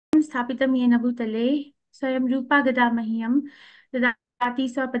स्थापितं येन भूतले स्वयं रूपा गदा मह्यं ददाति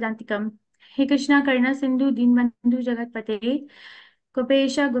स्वपदान्तिकम्। हे कृष्णा करुणा सिन्धु दीनबन्धु जगत्पते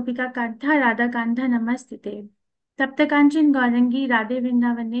गोपेश गोपिका कान्ता राधा कान्ता नमस्ते। तप्त कांचन गौरंगी राधे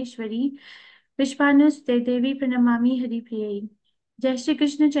वृंदावनेश्वरी विश्वानुसुते देवी प्रणमामि हरिप्रियै। जय श्री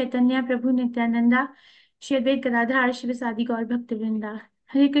कृष्ण चैतन्य प्रभु नित्यानंदा श्री अद्वैत गदाधर शिवसादि गौर भक्तवृंदा।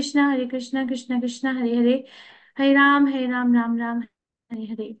 हरे कृष्णा कृष्ण कृष्ण हरे हरे हरे राम राम राम हरे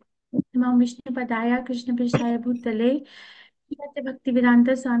हरे। नमो विष्णुपदाय कृष्णपृष्ठाय भूतले श्रीमते भक्तिवेदांत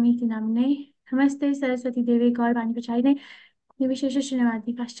स्वामी इति नाम्ने नमस्ते सरस्वती देवे गौरवाणी प्रचारिणे निर्विशेष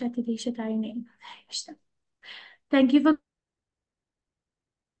शून्यवादी पाश्चात्य देशतारिणे। Krishna Thank you for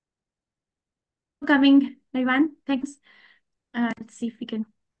coming, everyone. Thanks. Let's see if we can.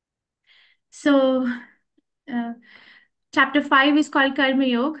 So, uh, chapter 5 is called Karma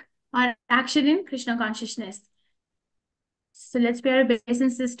Yoga or Action in Krishna Consciousness. So, let's pay our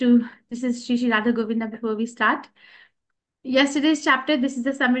obeisances to this is Shri Shri Radha Govinda before we start. Yesterday's chapter, this is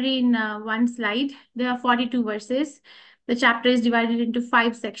the summary in one slide. There are 42 verses. The chapter is divided into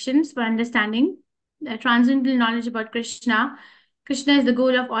 5 sections for understanding. Transcendental knowledge about Krishna. Krishna is the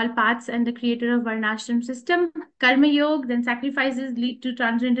goal of all paths and the creator of Varnashram system. Karma Yoga, then sacrifices lead to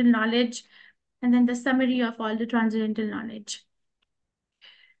transcendental knowledge. And then the summary of all the transcendental knowledge.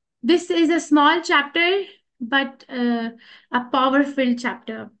 This is a small chapter, but a power-filled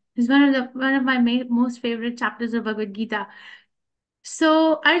chapter. It's one of my most favorite chapters of Bhagavad Gita.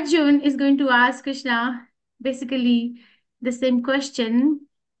 So Arjun is going to ask Krishna basically the same question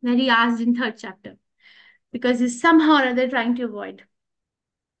that he asked in third chapter, because he's somehow or other trying to avoid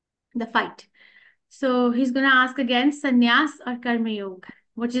the fight. So he's going to ask again, sannyas or karma yoga,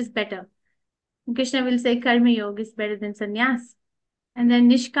 which is better? And Krishna will say karma yoga is better than sannyas. And then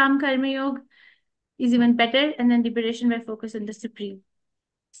nishkam karma yoga is even better. And then liberation by focus on the supreme.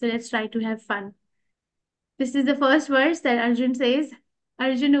 So let's try to have fun. This is the first verse that Arjun says.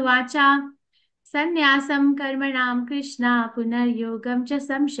 Arjun uvacha Sannyasam karmanam Krishna punaryogam cha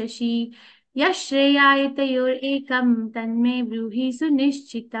samshashi yashreyayatayor ekam tanme bruhi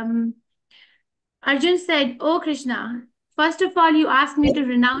sunishchitam. Arjun said, "Oh Krishna, first of all, you asked me to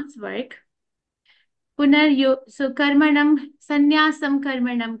renounce work. So sannyasam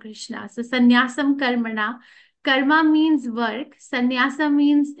karmanam Krishna. So sannyasam karmana. Karma means work. Sannyasa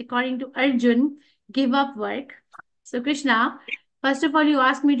means, according to Arjun, give up work. So Krishna, first of all, you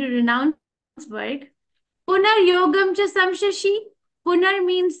asked me to renounce work. Punar yogam cha samshashi. Punar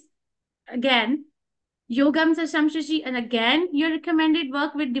means again. Yogam cha samshashi. And again, you recommended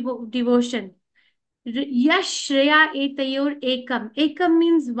work with devotion. Yash Shreya etayor ekam. Ekam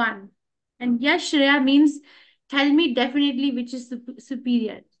means one. And Yash Shreya means tell me definitely which is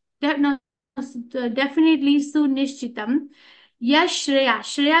superior. Definitely sunishchitam. Yash Shreya.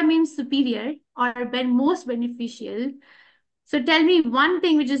 Shreya means superior or most beneficial. So tell me one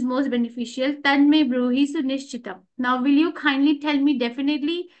thing which is most beneficial. Tanme bruhi sunishchitam. Now will you kindly tell me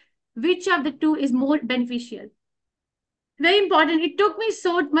definitely which of the two is more beneficial? Very important. It took me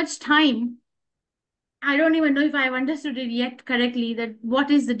so much time. I don't even know if I have understood it yet correctly, that what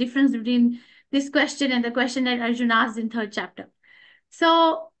is the difference between this question and the question that Arjuna asked in third chapter.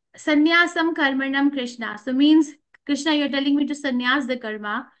 So, sannyasam karmanam Krishna. So means, Krishna, you're telling me to sannyas the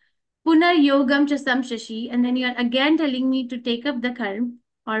karma. Punar yogam cha samshashi. And then you're again telling me to take up the karma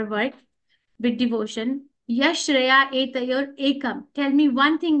or work with devotion. Yash Shreya etayor ekam. Tell me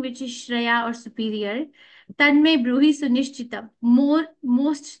one thing which is Shreya or superior. Tanme bruhi sunishchitam.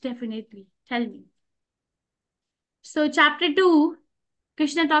 Most definitely. Tell me. So chapter 2,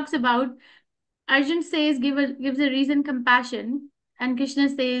 Krishna talks about, Arjun says, gives a reason compassion, and Krishna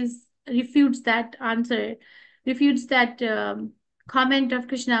says, refutes that answer, refutes that comment of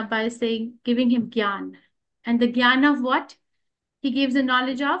Krishna by saying, giving him gyan. And the gyan of what? He gives the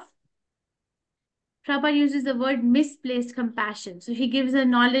knowledge of, Prabhupada uses the word misplaced compassion. So he gives a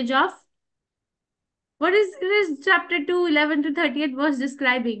knowledge of, what is this chapter 2, 11 to 38 verse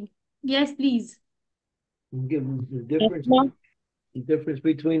describing? Yes, please. Give the difference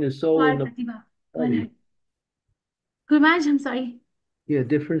between the soul and the body. Gurmaj, I'm sorry. Yeah,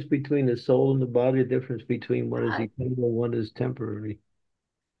 difference between the soul and the body, difference between one is eternal, one is temporary.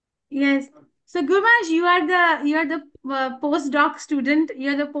 Yes. So Gurmaj, you are the postdoc student.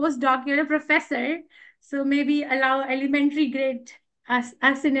 You're the postdoc. You're a professor. So maybe allow elementary grade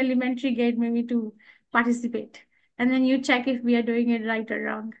us in elementary grade maybe to participate, and then you check if we are doing it right or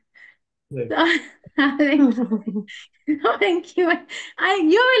wrong. So, thank you. You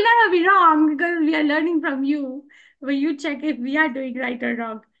will never be wrong because we are learning from you. But you check if we are doing right or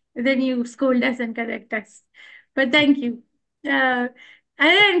wrong. Then you scold us and correct us. But thank you. And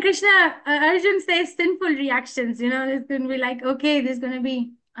then Krishna, Arjun says sinful reactions. It's going to be like, okay, there's going to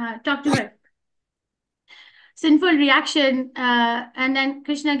be, talk to her. Sinful reaction. And then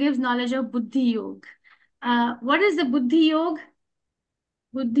Krishna gives knowledge of Buddhi Yoga. What is the Buddhi Yoga?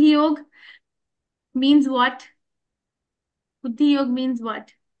 Buddhi Yoga means what? Buddhi Yoga means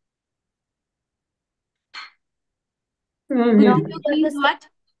what? Buddhi Knowledge Yoga of means the what?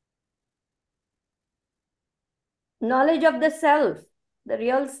 knowledge of the self, the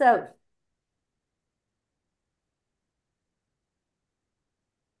real self.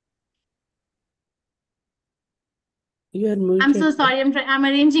 I'm so sorry. I'm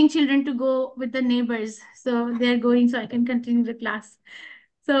arranging children to go with the neighbors. So they're going so I can continue the class.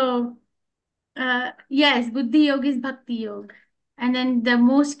 So yes, Buddhi Yoga is Bhakti Yoga. And then the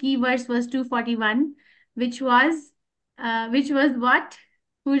most key verse was 241, which was what?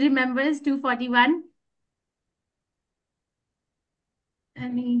 Who remembers 241?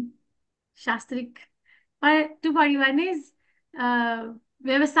 Any Shastrik? Or 241 is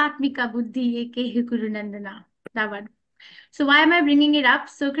Vyavasatmika Buddhi Eke Kurunandana. That one. So why am I bringing it up?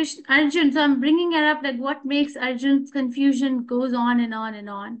 So Arjun, so I'm bringing it up like what makes Arjun's confusion goes on and on and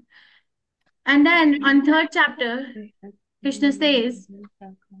on. And then on third chapter, Krishna says,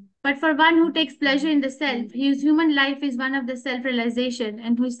 but for one who takes pleasure in the self, his human life is one of the self-realization,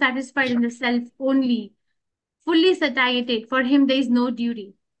 and who is satisfied in the self only, fully satiated. For him, there is no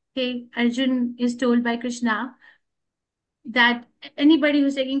duty. Okay, Arjun is told by Krishna that anybody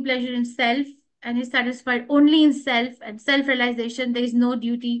who's taking pleasure in self and is satisfied only in self and self-realization, there is no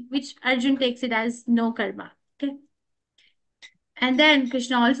duty, which Arjun takes it as no karma. Okay. And then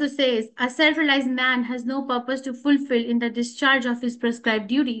Krishna also says, a self-realized man has no purpose to fulfill in the discharge of his prescribed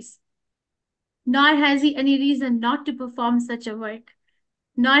duties, nor has he any reason not to perform such a work,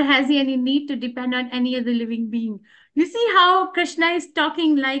 nor has he any need to depend on any other living being. You see how Krishna is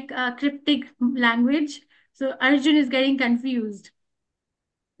talking like a cryptic language? So Arjun is getting confused.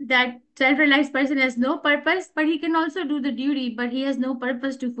 That self-realized person has no purpose, but he can also do the duty, but he has no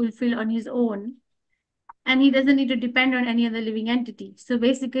purpose to fulfill on his own. And he doesn't need to depend on any other living entity. So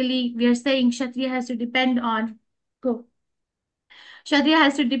basically, we are saying Kshatriya has to depend on, go. Kshatriya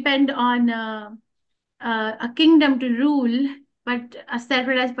has to depend on a kingdom to rule, but a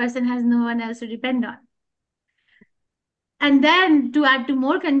self-realized person has no one else to depend on. And then to add to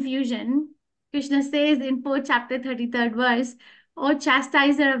more confusion, Krishna says in 4 chapter 33rd verse, O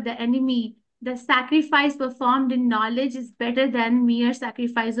chastiser of the enemy, the sacrifice performed in knowledge is better than mere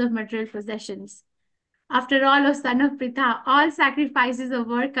sacrifice of material possessions. After all, O son of Pritha, all sacrifices of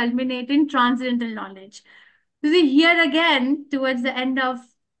work culminate in transcendental knowledge. You see, here again, towards the end of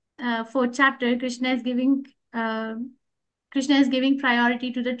 4th chapter, Krishna is giving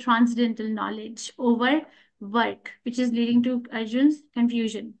priority to the transcendental knowledge over work, which is leading to Arjun's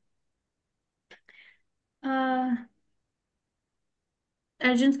confusion.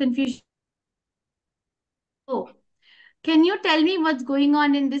 Arjun's confusion. Oh, can you tell me what's going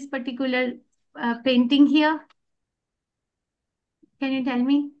on in this particular painting here? Can you tell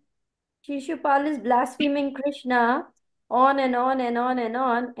me? Shishupal is blaspheming Krishna on and on and on and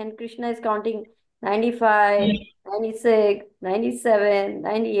on, and Krishna is counting 95, 96, 97,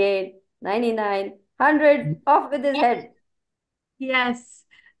 98, 99, 100 off with his head. Yes.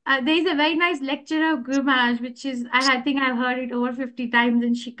 There is a very nice lecture of Guru Maharaj, which is, I think I've heard it over 50 times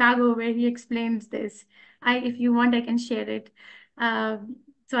in Chicago, where he explains this. If you want, I can share it.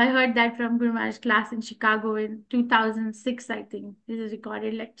 So I heard that from Guru Maharaj's class in Chicago in 2006, I think. This is a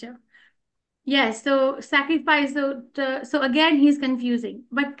recorded lecture. Yes, so sacrifice. So again, he's confusing.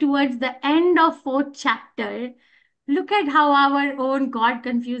 But towards the end of 4th chapter, look at how our own God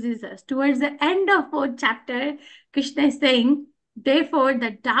confuses us. Towards the end of 4th chapter, Krishna is saying, therefore,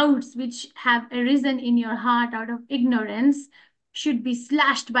 the doubts which have arisen in your heart out of ignorance should be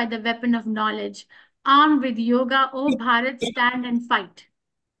slashed by the weapon of knowledge. Armed with yoga, O Bharat, stand and fight.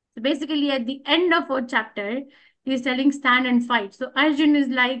 So basically, at the end of 4th chapter, he's telling stand and fight. So Arjun is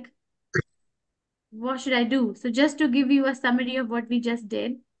like, what should I do? So just to give you a summary of what we just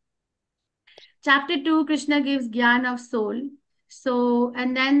did. Chapter 2, Krishna gives Gyan of soul. So,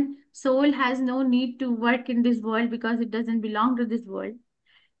 and then soul has no need to work in this world because it doesn't belong to this world.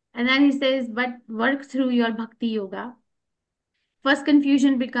 And then he says, but work through your bhakti yoga. First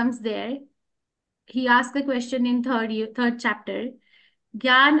confusion becomes there. He asks a question in third chapter.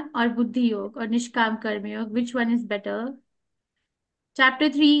 Gyan or buddhi yoga or nishkam karma yoga, which one is better? Chapter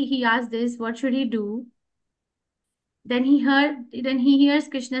 3, he asks this, what should he do? Then he hears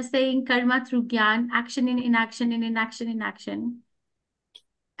Krishna saying karma through gyan, action in inaction, in inaction in action.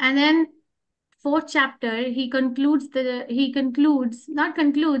 And then fourth chapter, he concludes, not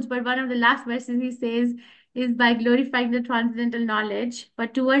concludes, but one of the last verses he says is by glorifying the transcendental knowledge.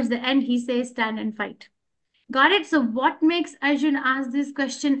 But towards the end, he says, stand and fight. Got it? So what makes Arjun ask this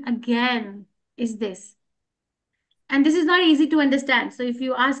question again is this. And this is not easy to understand. So if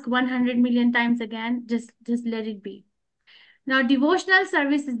you ask 100 million times again, just let it be. Now, devotional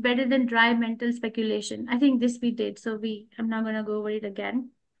service is better than dry mental speculation. I think this we did, so I'm not going to go over it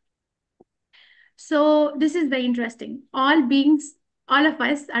again. So this is very interesting. All beings, all of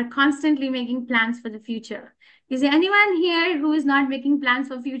us are constantly making plans for the future. Is there anyone here who is not making plans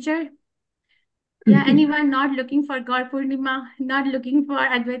for future? Yeah, anyone not looking for Gaur Purnima, not looking for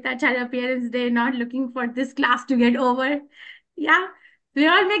Advaita Acharya Appearance Day, not looking for this class to get over? Yeah,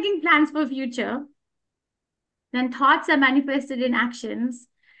 we're all making plans for future. Then thoughts are manifested in actions,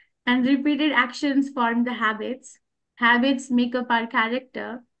 and repeated actions form the habits. Habits make up our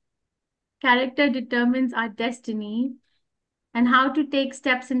character. Character determines our destiny. And how to take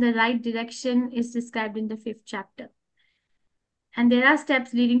steps in the right direction is described in the 5th chapter. And there are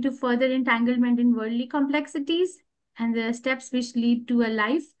steps leading to further entanglement in worldly complexities, and there are steps which lead to a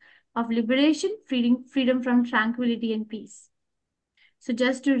life of liberation, freedom from tranquility and peace. So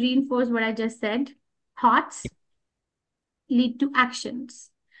just to reinforce what I just said, thoughts lead to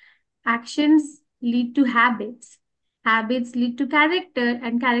actions. Actions lead to habits. Habits lead to character,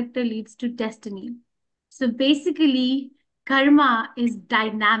 and character leads to destiny. So basically, karma is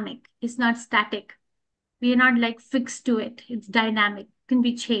dynamic. It's not static. We are not like fixed to it. It's dynamic, can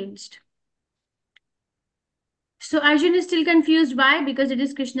be changed. So Arjun is still confused. Why? Because it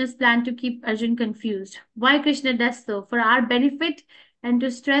is Krishna's plan to keep Arjun confused. Why Krishna does so? For our benefit and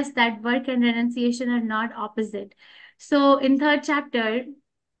to stress that work and renunciation are not opposite. So in 3rd chapter,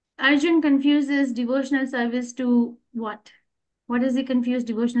 Arjun confuses devotional service to what? What does he confuse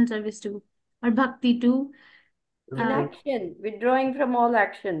devotional service to? Or bhakti to? Inaction, withdrawing from all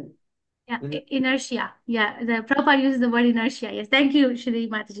action. Yeah, inertia. Yeah, the Prabhupada uses the word inertia. Yes, thank you, Shri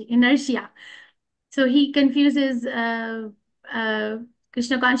Mataji. Inertia. So he confuses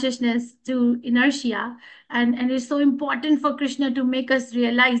Krishna consciousness to inertia. And it's so important for Krishna to make us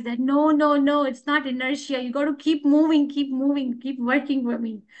realize that no, it's not inertia. You got to keep moving, keep working for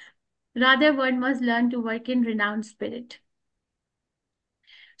me. Rather, one must learn to work in renowned spirit.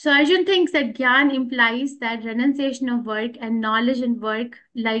 So Arjun thinks that Gyan implies that renunciation of work and knowledge and work,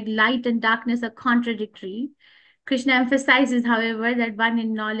 like light and darkness, are contradictory. Krishna emphasizes, however, that one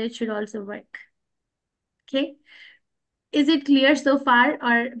in knowledge should also work. Okay. Is it clear so far?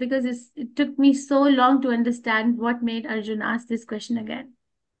 Or because it took me so long to understand what made Arjun ask this question again?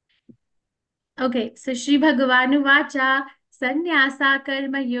 Okay, so Sri Bhagavanu Vacha Sannyasa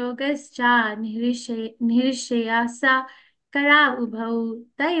Karma Yogascha Nirishayasa Kara Ubhau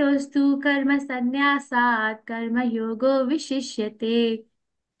Tayostu Karma Sannyasat Karma Yogo Vishishyate.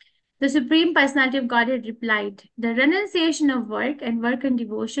 The Supreme Personality of Godhead replied, the renunciation of work and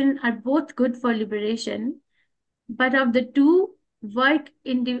devotion are both good for liberation, but of the two, work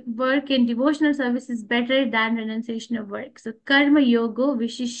in devotional service is better than renunciation of work. So Karma Yogo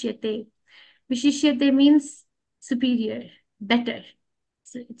Vishishyate. Vishishyate means superior, better.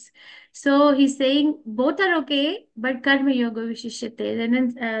 So he's saying both are okay, but Karma Yoga Vishishyate,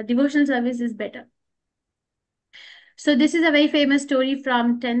 then devotional service is better. So this is a very famous story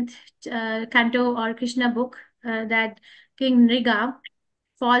from 10th canto or Krishna book that King Nriga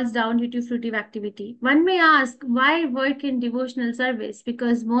falls down due to fruitive activity. One may ask, why work in devotional service?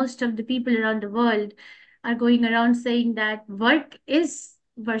 Because most of the people around the world are going around saying that work is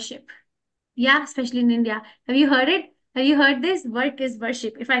worship. Yeah, especially in India. Have you heard it? Have you heard this? Work is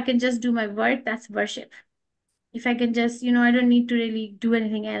worship. If I can just do my work, that's worship. If I can just, I don't need to really do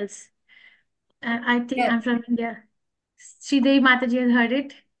anything else. I think Yes. I'm from India. Sridevi Mataji has heard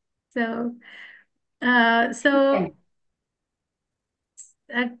it. So,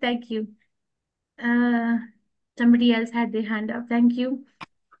 thank you. Somebody else had their hand up. Thank you.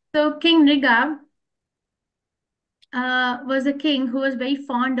 So King Nriga was a king who was very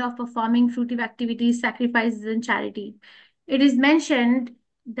fond of performing fruitive activities, sacrifices, and charity. It is mentioned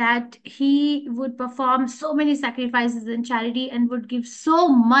that he would perform so many sacrifices in charity and would give so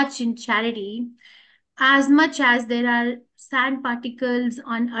much in charity, as much as there are sand particles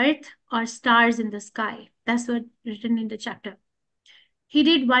on earth or stars in the sky. That's what written in the chapter. He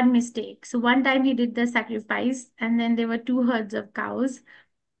did one mistake. So one time he did the sacrifice, and then there were 2 herds of cows.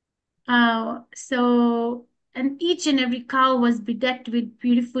 And each and every cow was bedecked with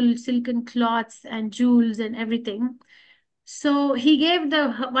beautiful silken cloths and jewels and everything. So he gave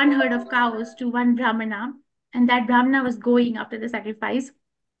the 1 herd of cows to one Brahmana, and that Brahmana was going after the sacrifice.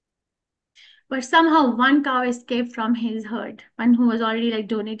 But somehow one cow escaped from his herd. One who was already like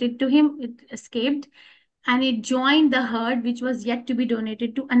donated to him, it escaped and it joined the herd, which was yet to be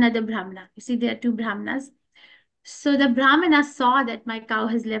donated to another Brahmana. You see, there are two Brahmanas. So the Brahmana saw that my cow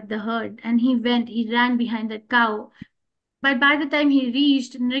has left the herd and he ran behind that cow. But by the time he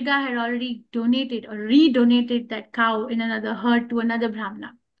reached, Nriga had already donated or redonated that cow in another herd to another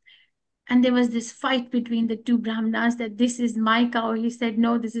Brahmana. And there was this fight between the two Brahmanas that this is my cow. He said,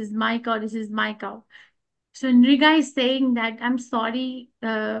 no, this is my cow. This is my cow. So Nriga is saying that, I'm sorry,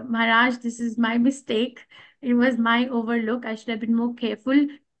 Maharaj, this is my mistake. It was my overlook. I should have been more careful.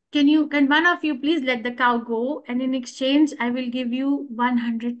 Can one of you please let the cow go? And in exchange, I will give you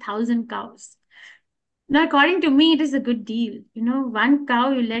 100,000 cows. Now, according to me, it is a good deal. You know, one cow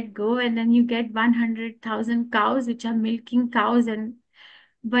you let go and then you get 100,000 cows, which are milking cows.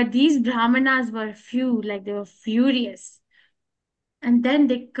 But these Brahmanas were few, like they were furious. And then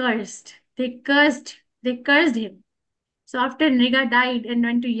they cursed. They cursed him. So after Nriga died and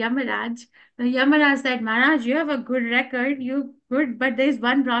went to Yamaraj, the Yamaraj said, Maharaj, you have a good record, you good, but there's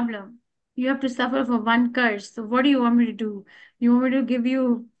one problem. You have to suffer for one curse. So what do you want me to do? You want me to give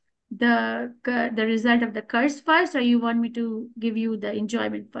you the result of the curse first, or you want me to give you the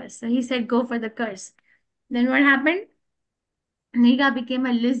enjoyment first? So he said, go for the curse. Then what happened? Nriga became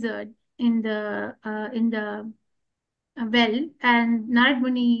a lizard in the well, and Narad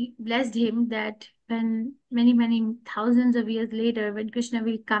Muni blessed him that when many thousands of years later, when Krishna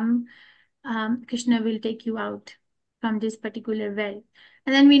will come, Krishna will take you out from this particular well.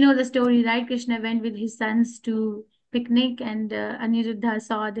 And then we know the story, right? Krishna went with his sons to picnic, and Aniruddha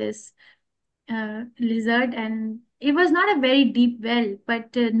saw this lizard, and it was not a very deep well,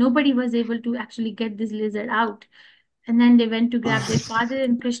 but nobody was able to actually get this lizard out. And then they went to grab their father,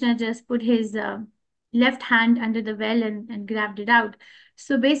 and Krishna just put his left hand under the well and grabbed it out.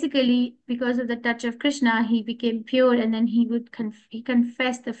 So basically, because of the touch of Krishna, he became pure, and then he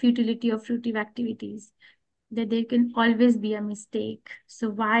confessed the futility of fruitive activities, that there can always be a mistake. So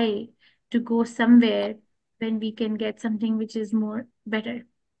why to go somewhere when we can get something which is more better?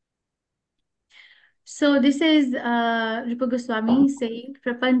 So this is Rupa Goswami saying,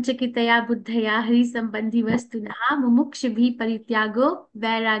 Prapanchakitaya buddhaya hari sambandhi vastunaha mumukshibhi parityago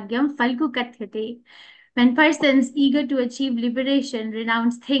vairagyam falgu kathyate. When persons eager to achieve liberation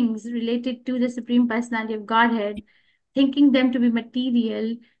renounce things related to the Supreme Personality of Godhead, thinking them to be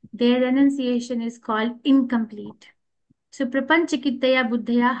material, their renunciation is called incomplete. So prapanchakitaya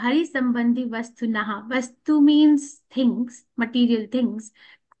buddhaya hari sambandhi vastunaha. Vastu means things, material things.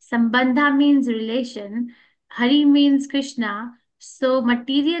 Sambandha means relation. Hari means Krishna. So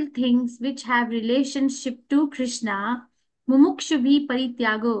material things which have relationship to Krishna, mumukshubhi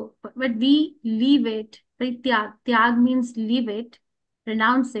parityago. But we leave it. Parityag. Tyag means leave it,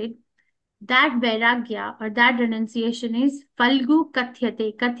 renounce it. That vairagya or that renunciation is falgu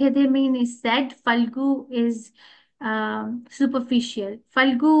kathyate. Kathyate means is said. Falgu is superficial.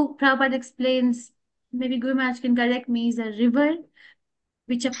 Falgu, Prabhupada explains, maybe Guru Maharaj can correct me, is a river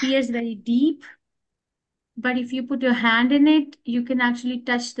which appears very deep. But if you put your hand in it, you can actually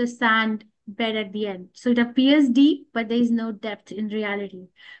touch the sand bed at the end. So it appears deep, but there is no depth in reality.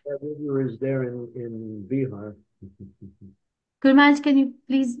 That river is there in Bihar. Guru Maharaj, can you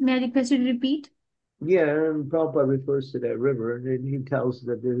please, may I request you to repeat? Yeah, and Prabhupada refers to that river, and he tells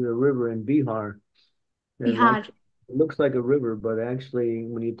that there's a river in Bihar. Bihar. It looks like a river, but actually,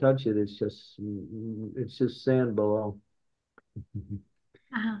 when you touch it, it's just sand below.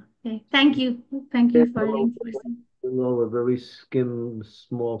 Okay. Thank you. Thank you for reinforcing. Below a very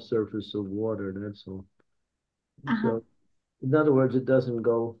small surface of water. That's all. So, in other words, it doesn't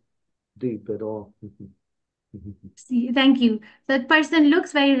go deep at all. See, thank you. That person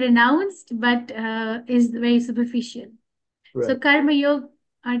looks very renounced, but is very superficial. Right. So karma yoga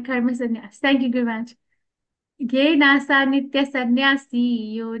or karma sannyas. Thank you, Gurvanj. Ye nasa nitya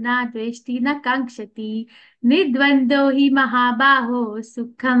sannyasi yo na dveshti na kankshati nidvando hi mahabaho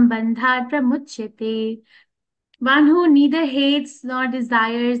sukham bandhat pramuchyate. One who neither hates nor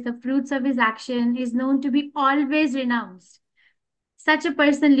desires the fruits of his action is known to be always renounced. Such a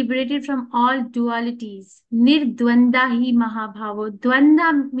person liberated from all dualities. Nirdvanda hi mahabhavo.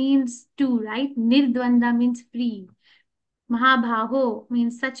 Dvanda means two, right? Nirdvanda means free. Mahabhavo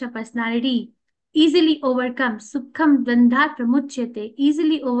means such a personality. Easily overcomes. Sukham dvandha pramuchyate.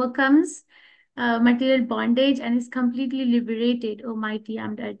 Easily overcomes material bondage and is completely liberated, O mighty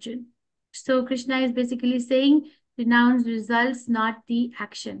armed Arjun. So Krishna is basically saying, renounce results, not the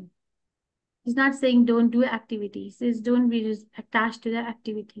action. He's not saying don't do activity. He says don't be attached to the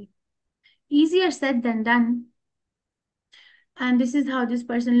activity. Easier said than done. And this is how this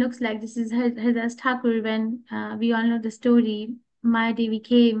person looks like. This is Haridas Thakur when we all know the story. Maya Devi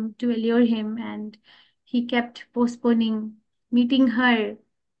came to allure him and he kept postponing meeting her.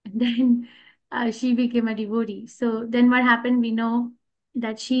 And then she became a devotee. So then what happened? We know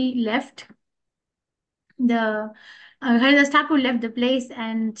that she left the Haridas Thakur left the place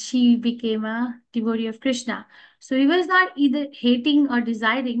and she became a devotee of Krishna. So he was not either hating or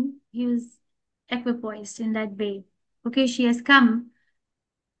desiring, he was equipoised in that way. Okay, she has come.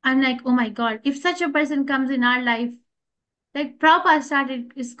 I'm like, oh my God, if such a person comes in our life, like Prabhupada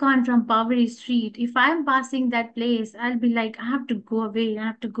started ISKCON from Poverty Street. If I'm passing that place, I'll be like, I have to go away. I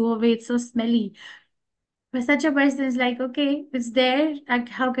have to go away. It's so smelly. But such a person is like, okay, it's there. Like,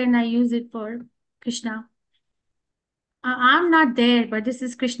 how can I use it for Krishna? I'm not there, but this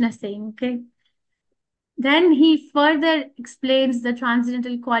is Krishna saying, okay. Then he further explains the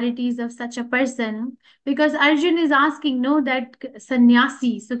transcendental qualities of such a person because Arjun is asking, no, that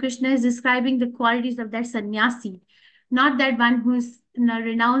sannyasi. So Krishna is describing the qualities of that sannyasi, not that one who's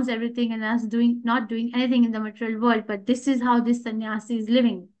renounced everything and is not doing anything in the material world, but this is how this sannyasi is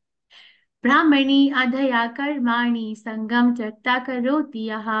living. Brahmani adhaya karmani sangam tyakta karoti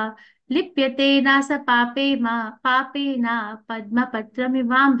yaha lipyate nasa pape na padma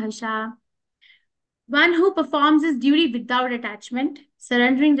patramivam bhasha. One who performs his duty without attachment,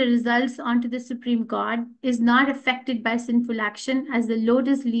 surrendering the results onto the Supreme God, is not affected by sinful action as the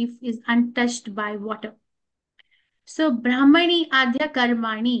lotus leaf is untouched by water. So, Brahmani Adhya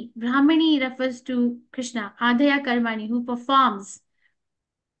Karmani. Brahmani refers to Krishna. Adhya Karmani, who performs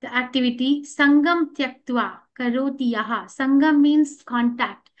the activity. Sangam Tyaktva Karoti Yaha. Sangam means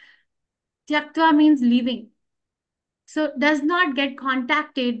contact. Tyaktva means leaving. So does not get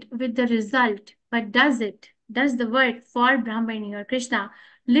contacted with the result, but does the work for Brahmani or Krishna.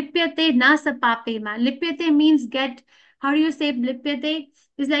 Lipyate na sapapema. Lipyate means get, how do you say lipyate?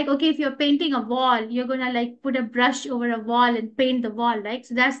 It's like, okay, if you're painting a wall, you're going to like put a brush over a wall and paint the wall, right?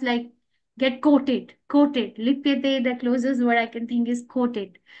 So that's like get coated. Lipyate, the closest word I can think is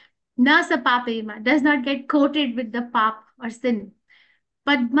coated. Na sapapema, does not get coated with the pap or sin.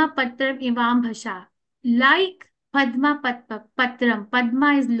 Padma Patram Ivam Bhasha. Like Padma Patram.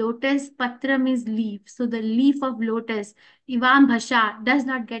 Padma is lotus, Patram is leaf. So the leaf of lotus, Ivam Bhasha, does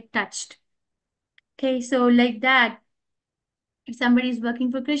not get touched. Okay, so like that, if somebody is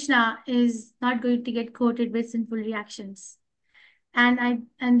working for Krishna, is not going to get coated with sinful reactions. And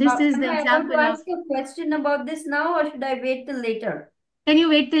this is the example I of. ask a question about this now, or should I wait till later? Can you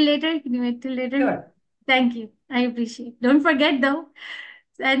wait till later? Sure. Thank you. I appreciate. Don't forget though.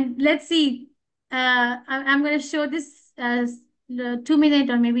 And let's see. I'm going to show this as 2 minute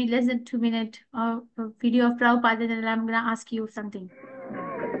or maybe less than 2 minute video of Prabhupada, and then I'm going to ask you something.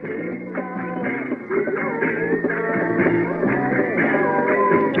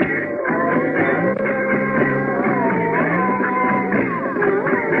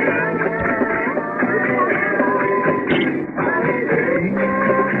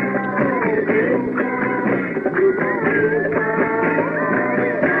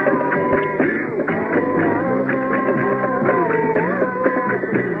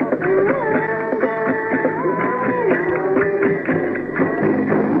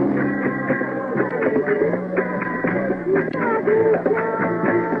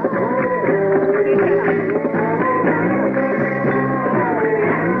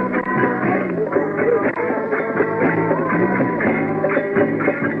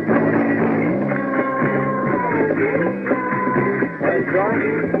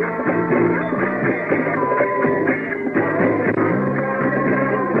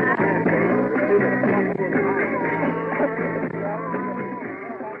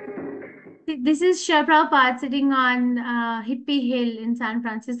 This is Shri Prabhupada sitting on Hippie Hill in San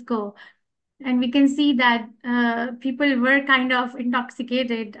Francisco. And we can see that people were kind of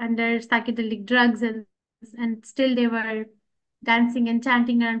intoxicated under psychedelic drugs and still they were dancing and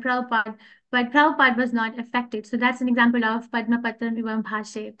chanting around Prabhupada. But Prabhupada was not affected. So that's an example of Padma Patram Ivam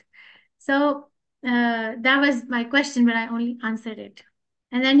Bhashet. So that was my question, but I only answered it.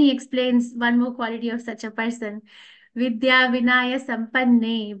 And then he explains one more quality of such a person. Vidya Vinaya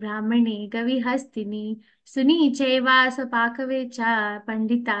Sampanne Brahmane Gavi Hastini Suni Cheva Swapakave Cha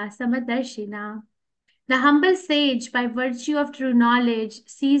Pandita Samadarshina. The humble sage, by virtue of true knowledge,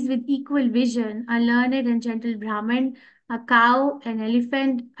 sees with equal vision a learned and gentle Brahmin, a cow, an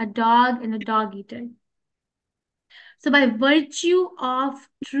elephant, a dog, and a dog eater. So by virtue of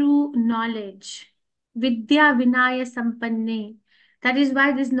true knowledge, Vidya Vinaya Sampanne, that is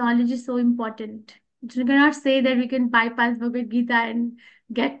why this knowledge is so important. You cannot say that we can bypass Bhagavad Gita and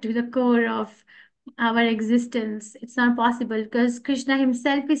get to the core of our existence. It's not possible because Krishna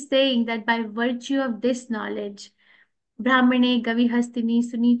himself is saying that by virtue of this knowledge, Brahmane Gavihastini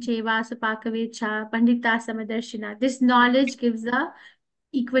Suni Cheva Supakavecha Pandita Samadarshina. This knowledge gives a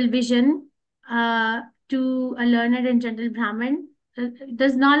equal vision to a learned and gentle Brahmin.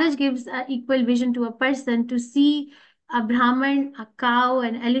 This knowledge gives a equal vision to a person to see a Brahmin, a cow,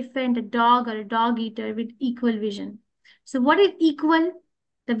 an elephant, a dog, or a dog eater with equal vision. So what is equal?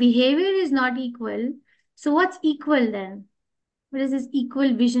 The behavior is not equal. So what's equal then? What does this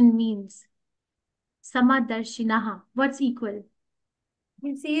equal vision means? Samadarshinaha. What's equal?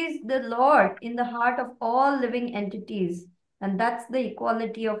 He sees the Lord in the heart of all living entities, and that's the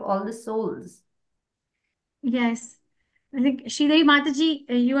equality of all the souls. Yes. I think Shri Mataji,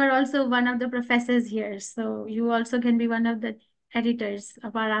 you are also one of the professors here, so you also can be one of the editors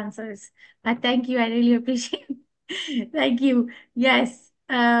of our answers. But thank you, I really appreciate it. Thank you. Yes.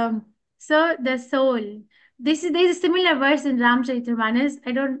 So the soul. There's a similar verse in Ramcharitamanas.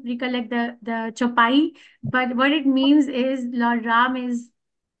 I don't recollect the chopai, but what it means is Lord Ram is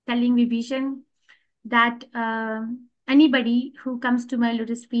telling Vibhishan that anybody who comes to my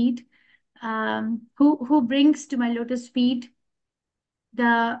lotus feet, who brings to my lotus feet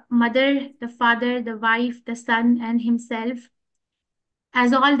the mother, the father, the wife, the son, and himself,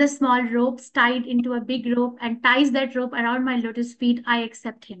 as all the small ropes tied into a big rope and ties that rope around my lotus feet, I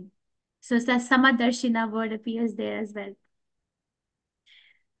accept him. So the Samadarshina word appears there as well.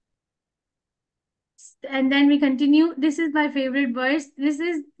 And then we continue. This is my favorite verse. This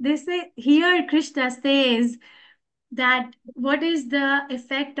is here Krishna says that what is the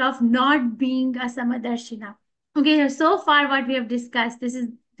effect of not being a Samadarshina? Okay, so far what we have discussed, this is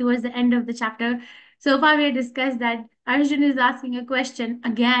towards the end of the chapter. So far we have discussed that Arjuna is asking a question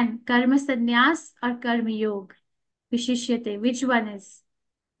again, karma sannyas or karma yoga? Vishishyate, which one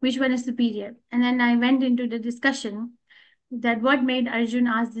is superior? And then I went into the discussion that what made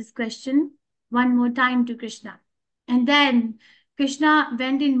Arjuna ask this question one more time to Krishna. And then Krishna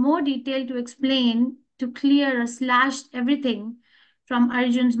went in more detail to explain, to clear or slash everything from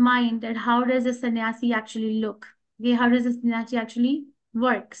Arjun's mind, that how does a sannyasi actually look? Okay, how does a sannyasi actually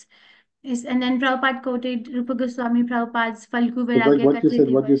works? And then Prabhupada quoted Rupa Goswami Prabhupada's Falgu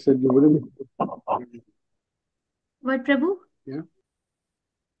Vairagya What you said, you wouldn't. What, Prabhu? Yeah.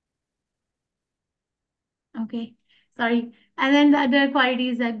 Okay, sorry. And then the other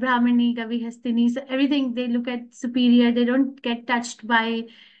qualities like Brahmani, Gavi, Hastini, so everything they look at superior. They don't get touched by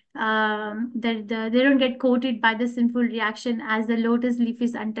they don't get coated by the sinful reaction as the lotus leaf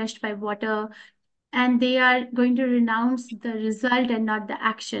is untouched by water. And they are going to renounce the result and not the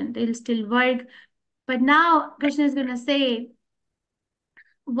action. They'll still work. But now Krishna is going to say,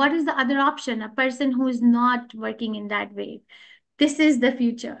 what is the other option? A person who is not working in that way. This is the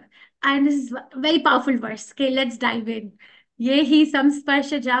future. And this is a very powerful verse. Okay, let's dive in. ये ही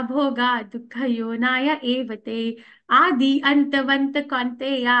संस्पर्श जब होगा दुख योनाय एवते आदि अंतवंत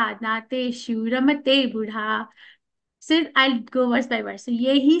कौन्तेया नाते शूरमते बुढ़ा. So I'll go verse by verse. So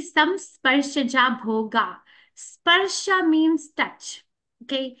ये ही संस्पर्श जब होगा. Sparsha means touch.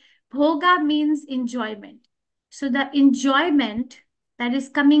 Okay. Bhoga means enjoyment. So the enjoyment that is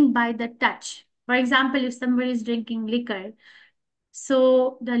coming by the touch. For example, if somebody is drinking liquor,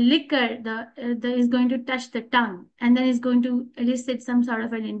 so the liquor is going to touch the tongue and then is going to elicit some sort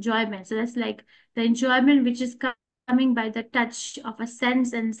of an enjoyment. So that's like the enjoyment which is coming by the touch of a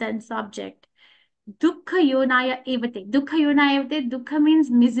sense and sense object. Dukkha yonaya evate. Dukkha yonaya evate. Dukkha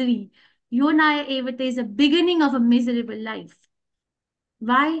means misery. Yonaya evate is a beginning of a miserable life.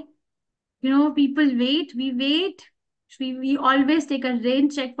 Why? People wait. We wait. We always take a rain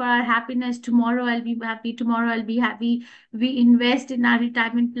check for our happiness. Tomorrow I'll be happy. Tomorrow I'll be happy. We invest in our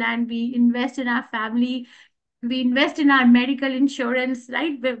retirement plan. We invest in our family. We invest in our medical insurance,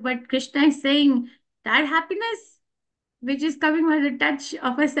 right? But Krishna is saying that happiness, which is coming by the touch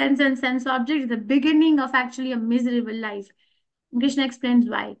of a sense and sense object, is the beginning of actually a miserable life. Krishna explains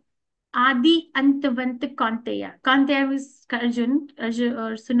why. Adi Antavant Kanteya. Kanteya was Arjun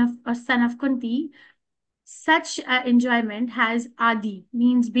or son of Kunti. Such enjoyment has Adi,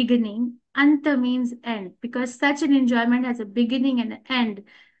 means beginning. Anta means end, because such an enjoyment has a beginning and an end.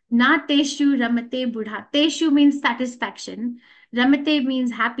 Na teshu ramate buddha. Teshu means satisfaction. Ramate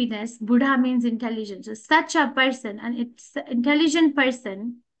means happiness. Buddha means intelligence. So such a person, an intelligent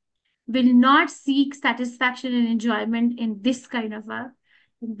person, will not seek satisfaction and enjoyment in this kind of a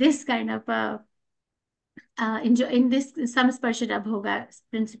in this samsparshada bhoga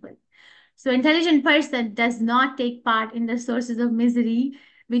principle. So intelligent person does not take part in the sources of misery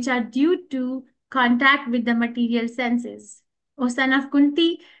which are due to contact with the material senses. O son of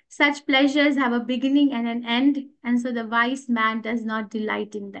Kunti, Such pleasures have a beginning and an end, and so the wise man does not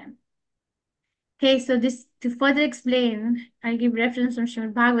delight in them. Okay, so this, to further explain, I'll give reference from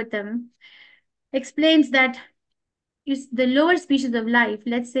Srimad Bhagavatam, explains that the lower species of life,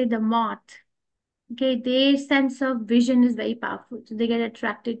 let's say the moth, okay, their sense of vision is very powerful. So they get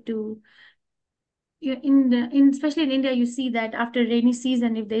attracted to, especially in India, you see that after rainy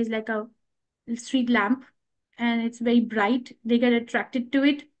season, if there's like a street lamp and it's very bright, they get attracted to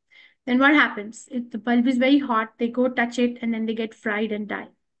it. Then what happens? If the bulb is very hot, they go touch it and then they get fried and die.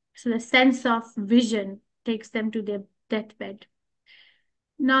 So the sense of vision takes them to their deathbed.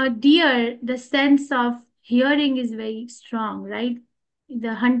 Now, deer, the sense of hearing is very strong, right?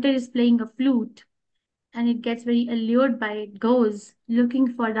 The hunter is playing a flute and it gets very allured by it, goes looking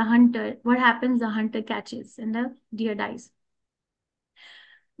for the hunter. What happens? The hunter catches and the deer dies.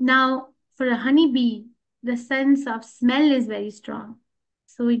 Now, for a honeybee, the sense of smell is very strong.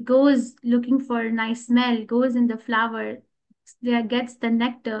 So it goes looking for a nice smell, goes in the flower, there gets the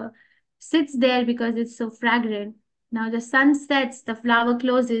nectar, sits there because it's so fragrant. Now the sun sets, the flower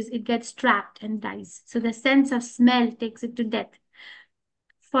closes, it gets trapped and dies. So the sense of smell takes it to death.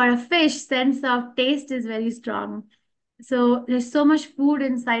 For a fish, sense of taste is very strong. So there's so much food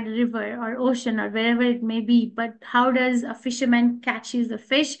inside a river or ocean or wherever it may be. But how does a fisherman catches a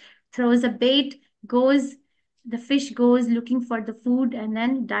fish, throws a bait, the fish goes looking for the food and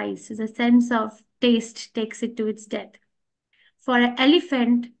then dies. So the sense of taste takes it to its death. For an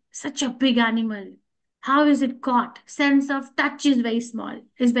elephant, such a big animal, how is it caught? Sense of touch is very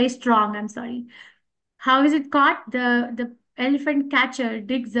strong, I'm sorry. How is it caught? The elephant catcher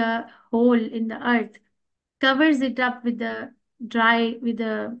digs a hole in the earth, covers it up with the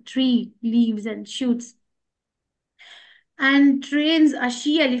tree leaves and shoots, and trains a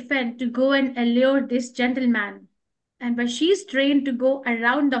she elephant to go and allure this gentleman. And but she's trained to go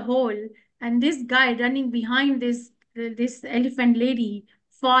around the hole, and this guy running behind this elephant lady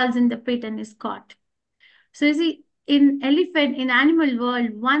falls in the pit and is caught. So you see, in animal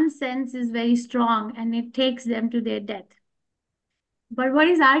world, one sense is very strong and it takes them to their death. But what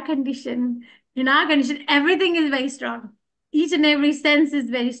is our condition? In our condition, everything is very strong. Each and every sense is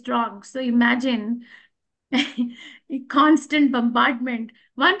very strong. So imagine constant bombardment.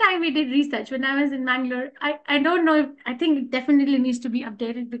 One time we did research when I was in Bangalore. I don't know if, I think it definitely needs to be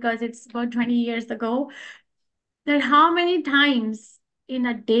updated because it's about 20 years ago. That how many times in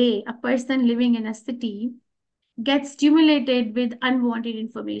a day a person living in a city gets stimulated with unwanted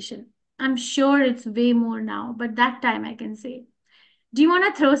information. I'm sure it's way more now, but that time I can say. Do you want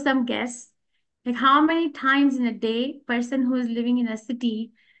to throw some guess? Like how many times in a day person who is living in a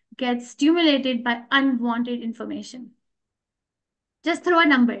city gets stimulated by unwanted information? Just throw a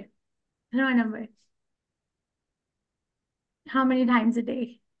number. Throw a number. How many times a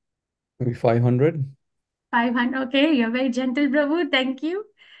day? Maybe 500. 500. Okay, you're very gentle, Prabhu. Thank you.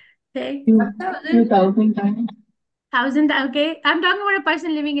 Okay. 2,000 times. 1,000. Okay. I'm talking about a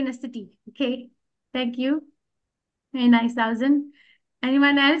person living in a city. Okay. Thank you. Very nice. 1,000.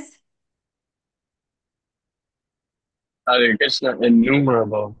 Anyone else? Hare Krishna,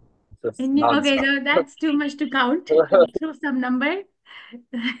 innumerable. Just Okay, nonstop. no, that's too much to count. We'll throw some number.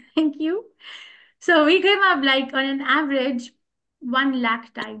 Thank you. So we came up like on an average 1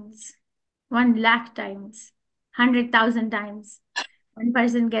 lakh times. 1 lakh times. 100,000 times. One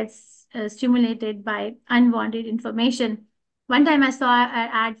person gets stimulated by unwanted information. One time I saw an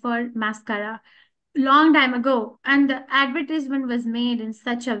ad for mascara long time ago, and the advertisement was made in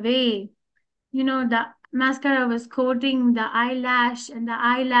such a way, the mascara was coating the eyelash, and the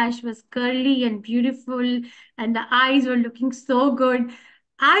eyelash was curly and beautiful, and the eyes were looking so good.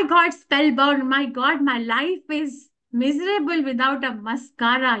 I got spellbound. My God, my life is miserable without a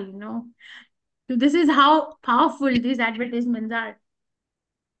mascara. So this is how powerful these advertisements are.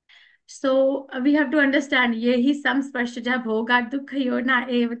 So we have to understand, yehi samsparshaja bhoga dukkha yona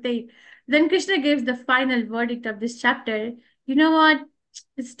evate. Then Krishna gives the final verdict of this chapter. You know what?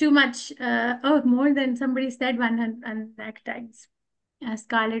 It's too much. More than somebody said 100 times.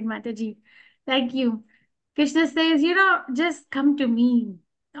 Scarlet Mataji. Thank you. Krishna says, just come to me.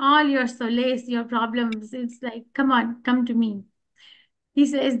 All your solace, your problems. It's like, come on, come to me. He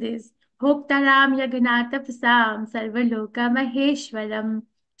says this. Bhoktaram yagnatapasam sarvaloka maheshwaram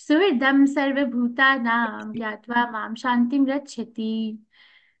suhridam sarvabhutanam gyatva mam shantim rachati.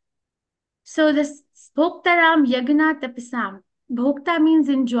 So this Bhoktaram Yagna Tapisam. Bhokta means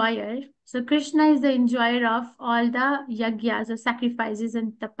enjoyer. So Krishna is the enjoyer of all the yagyas or sacrifices,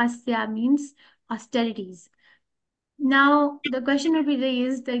 and tapasya means austerities. Now the question will be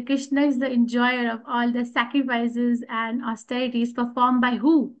raised that Krishna is the enjoyer of all the sacrifices and austerities performed by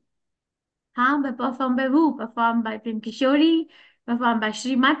who? But performed by who? Performed by Prema Kisori, performed by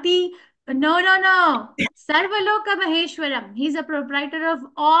Srimati. No. Sarvaloka Maheshwaram. He's a proprietor of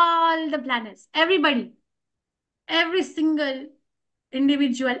all the planets. Everybody. Every single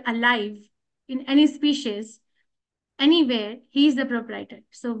individual alive in any species, anywhere, he's the proprietor.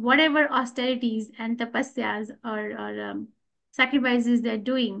 So whatever austerities and tapasyas or sacrifices they're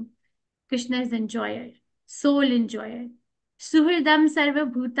doing, Krishna is the enjoyer, sole enjoyer. Suhridam Sarva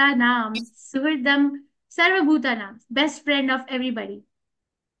Bhutanam, Suhridam Sarva Bhutanam, best friend of everybody.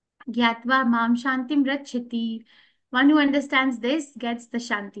 Gyatva Mam Shantim Rachati. One who understands this gets the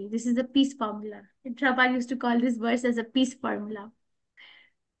Shanti. This is the peace formula. Prabhupada used to call this verse as a peace formula.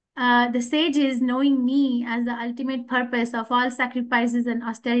 The sages, knowing me as the ultimate purpose of all sacrifices and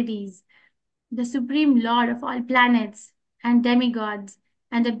austerities, the supreme lord of all planets and demigods,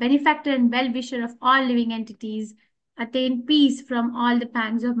 and the benefactor and well-wisher of all living entities, attain peace from all the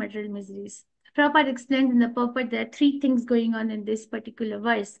pangs of material miseries. Prabhupada explains in the purport there are three things going on in this particular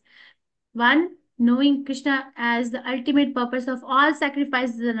verse. One, knowing Krishna as the ultimate purpose of all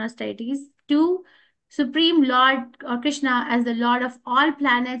sacrifices and austerities. Two, Supreme Lord or Krishna as the Lord of all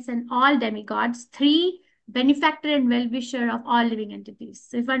planets and all demigods. Three, benefactor and well-wisher of all living entities.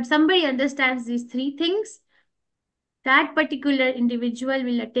 So if somebody understands these three things, that particular individual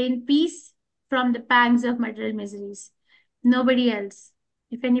will attain peace from the pangs of material miseries. Nobody else.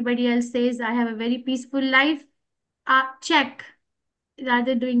 If anybody else says, I have a very peaceful life, check. Are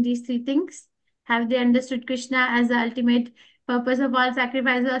they doing these three things? Have they understood Krishna as the ultimate purpose of all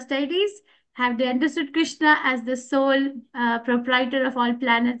sacrifices or austerities? Have they understood Krishna as the sole proprietor of all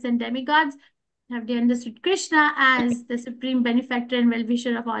planets and demigods? Have they understood Krishna as the supreme benefactor and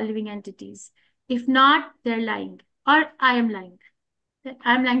well-wisher of all living entities? If not, they're lying. Or I am lying.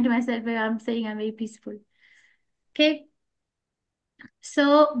 I'm lying to myself when I'm saying I'm very peaceful. Okay.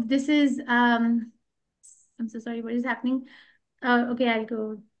 So this is, I'm so sorry, what is happening? Okay, I'll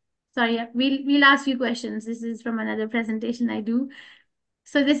go. Sorry, we'll ask you questions. This is from another presentation I do.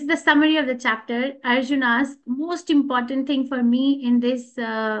 So this is the summary of the chapter. Arjuna asked, most important thing for me in this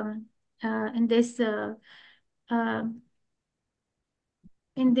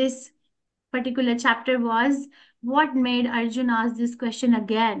particular chapter was what made Arjuna ask this question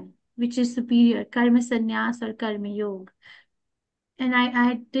again, which is superior, karma sannyas or karma yoga. And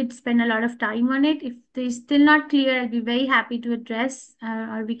I did spend a lot of time on it. If they're still not clear, I'll be very happy to address,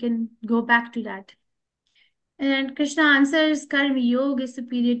 or we can go back to that. And Krishna answers, Karma Yoga is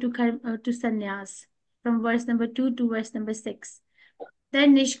superior to sannyas, from verse number 2 to verse number 6.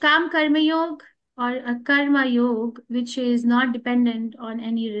 Then Nishkam Karma Yoga, or a Karma Yoga, which is not dependent on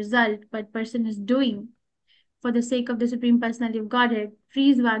any result, but person is doing for the sake of the Supreme Personality of Godhead,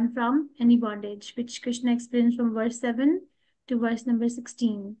 frees one from any bondage, which Krishna explains from verse 7 to verse number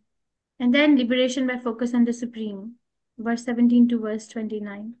 16. And then liberation by focus on the Supreme, verse 17 to verse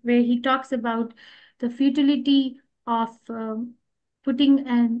 29, where he talks about the futility of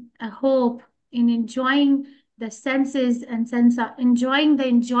putting a hope in enjoying the senses and enjoying the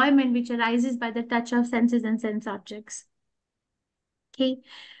enjoyment which arises by the touch of senses and sense objects. Okay.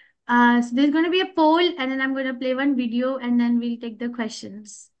 So there's going to be a poll, and then I'm going to play one video, and then we'll take the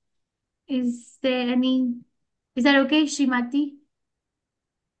questions. Is that okay, Srimati?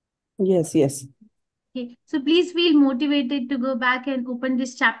 Yes. Okay. So please feel motivated to go back and open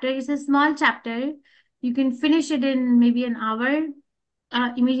this chapter. It's a small chapter. You can finish it in maybe an hour,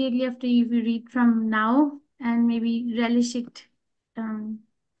 immediately after you read from now, and maybe relish it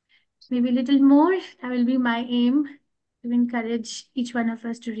maybe a little more. That will be my aim, to encourage each one of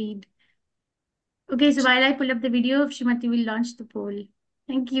us to read. Okay, so while I pull up the video, Srimati will launch the poll.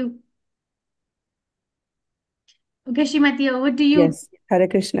 Thank you. Okay, Srimati, over to you. Yes. Hare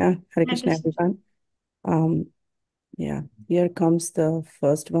Krishna. Hare Hare Krishna, Krishna. everyone. Yeah, here comes the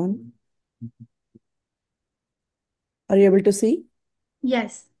first one. Are you able to see?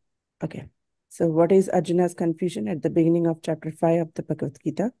 Yes. Okay. So what is Arjuna's confusion at the beginning of chapter 5 of the Bhagavad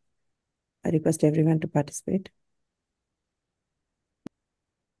Gita? I request everyone to participate.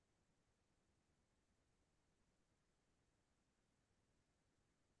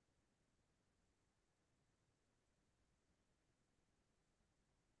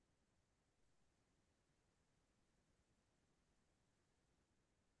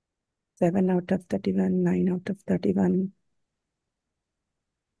 Seven out of 31, 9 out of 31,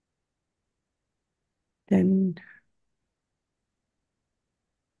 10.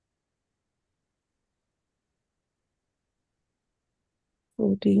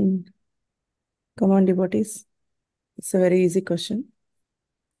 Come on, devotees. It's a very easy question.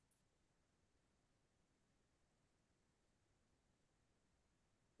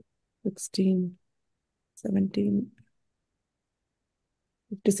 16, 17,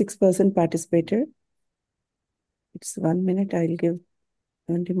 56% participated. It's 1 minute. I'll give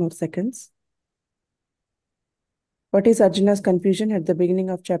 20 more seconds. What is Arjuna's confusion at the beginning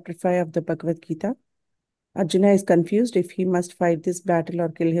of chapter 5 of the Bhagavad Gita? Arjuna is confused if he must fight this battle or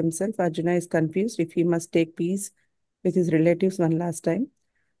kill himself. Arjuna is confused if he must take peace with his relatives one last time.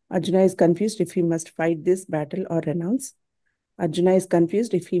 Arjuna is confused if he must fight this battle or renounce. Arjuna is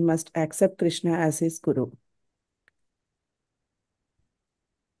confused if he must accept Krishna as his guru.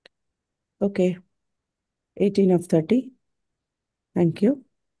 Okay, 18 of 30. Thank you.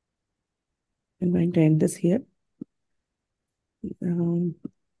 I'm going to end this here.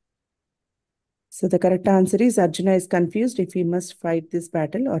 So the correct answer is Arjuna is confused if he must fight this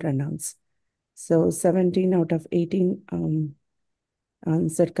battle or renounce. So 17 out of 18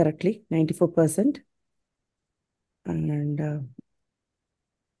 answered correctly, 94%. And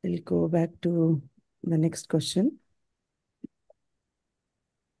we'll go back to the next question.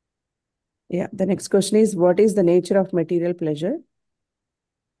 Yeah, the next question is, what is the nature of material pleasure?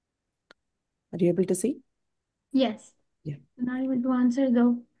 Are you able to see? Yes. Yeah. Not able to answer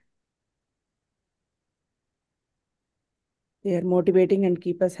though. They are motivating and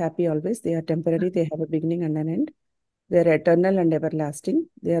keep us happy always. They are temporary. They have a beginning and an end. They are eternal and everlasting.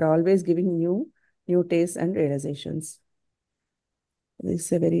 They are always giving new tastes and realizations. This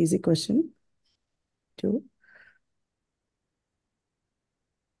is a very easy question too.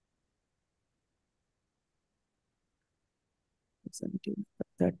 Seventeen,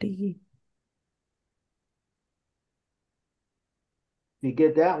 30. If you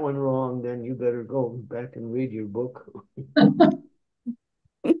get that one wrong, then you better go back and read your book.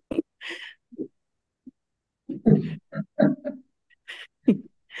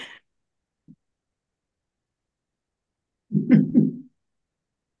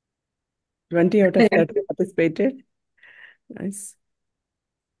 20 out of 30 participated. Nice.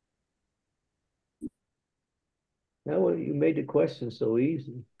 Now you made the question so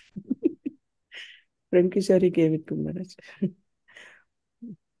easy. Prema Kisori gave it to Maharaj.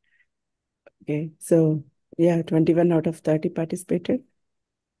 Okay, so yeah, 21 out of 30 participated.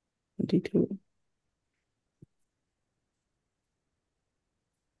 22.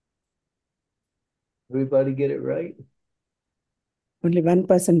 Everybody get it right? Only one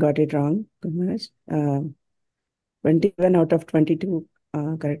person got it wrong, Maharaj. 21 out of 22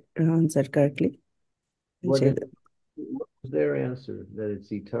 correct answered correctly. What was their answer? That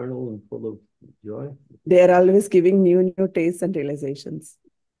it's eternal and full of joy? They are always giving new tastes and realizations.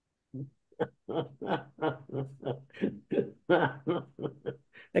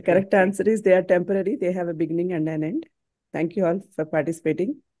 The correct answer is they are temporary. They have a beginning and an end. Thank you all for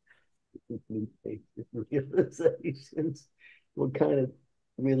participating. Realizations. What kind of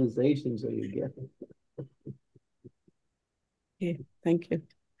realizations are you getting? Okay, thank you.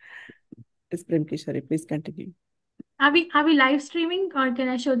 Ms. Prema Kisori, please continue. Are we live streaming or can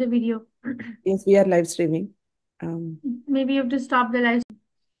I show the video? Yes, we are live streaming. Maybe you have to stop the live.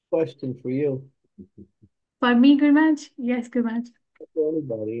 Question for you. For me, Gurmaj? Yes, Gurmaj. For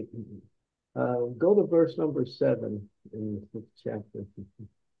anybody. Go to verse number 7 in the 5th chapter.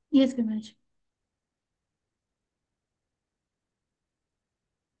 Yes, Gurmaj.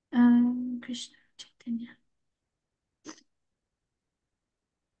 Krishna Chaitanya.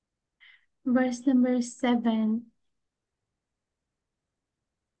 Verse number 7.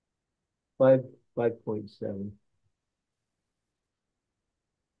 5.7.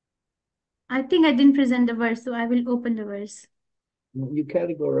 I think I didn't present the verse, so I will open the verse. You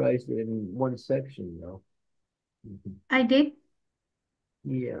categorized it in one section, though. I did?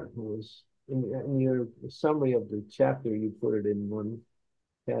 Yeah, it was in your summary of the chapter, you put it in one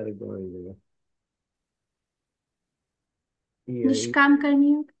category there. Yeah, Nishkam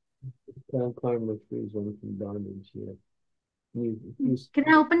Karmi Yoga. karma frees one from bondage. Yeah. Can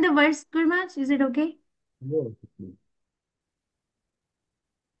I open the verse, Gurmaj? Is it okay? Yeah.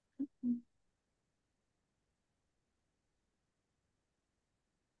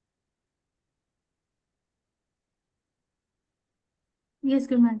 Yes,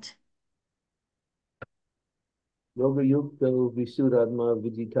 Gurmaj. Yoga yukto visuddhatma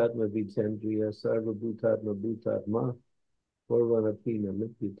vijitatma vicendriya sarva bhutatma bhutatma parvanapina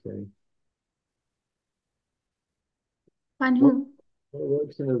mityate. One who?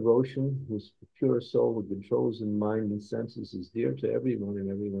 Works in devotion, whose pure soul who controls in mind and senses is dear to everyone, and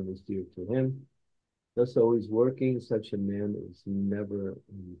everyone is dear to him. Thus, always working, such a man is never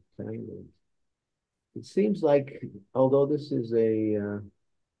entangled. It seems like, although this is a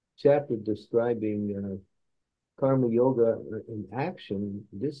chapter describing karma yoga in action,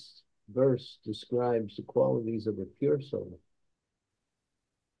 this verse describes the qualities of a pure soul.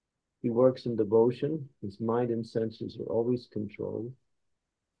 He works in devotion. His mind and senses are always controlled.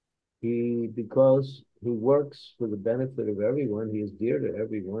 Because he works for the benefit of everyone, he is dear to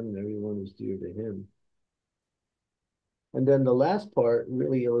everyone, and everyone is dear to him. And then the last part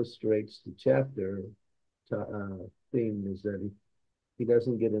really illustrates the chapter theme, is that he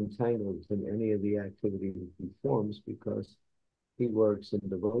doesn't get entangled in any of the activities he performs because he works in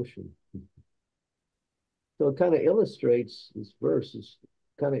devotion. So it kind of illustrates, this verse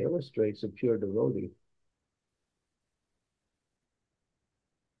kind of illustrates a pure devotee.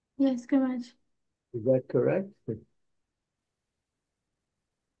 Yes, Gurmaj. Is that correct?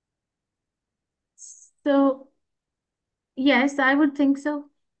 So, yes, I would think so.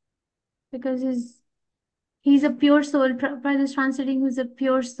 Because he's a pure soul. Prabhupada is translating who's a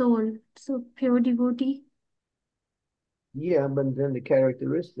pure soul. So, pure devotee. Yeah, but then the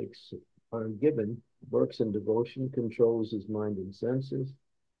characteristics are given. Works in devotion, controls his mind and senses,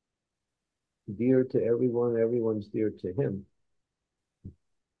 dear to everyone, everyone's dear to him.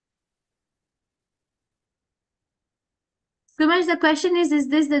 Gurmaj, the question is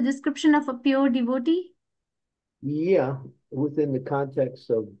this the description of a pure devotee? Yeah, within the context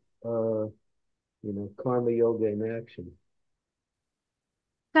of karma yoga in action.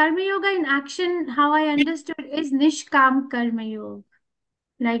 Karma yoga in action, how I understood, is nishkam karma yoga.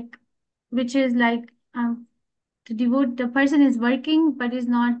 Like, which is like the person is working but is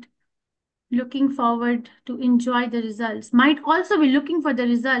not looking forward to enjoy the results. Might also be looking for the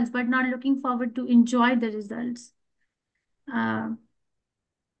results, but not looking forward to enjoy the results. Uh,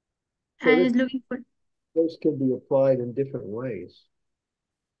 So and is looking for. those can be applied in different ways.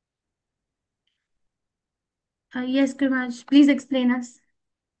 Yes, Gurmaj, please explain us.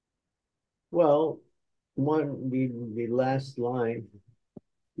 Well, the last line,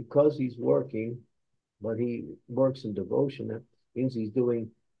 because he's working, but he works in devotion, that means he's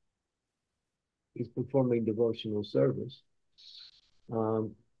performing devotional service.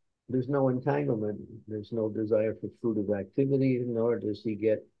 There's no entanglement. There's no desire for fruitive activity, nor does he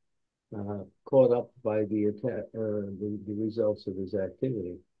get caught up by the results of his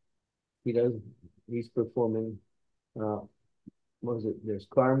activity. He's performing, what is it? There's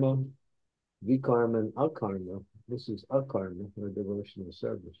karma, vikarma, and akarma. This is akarma, or devotional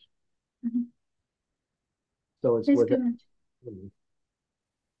service. Mm-hmm. So it's Yes, what. Gurmaj.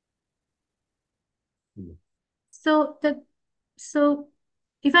 So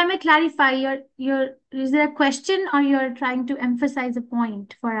if I may clarify, is there a question or you're trying to emphasize a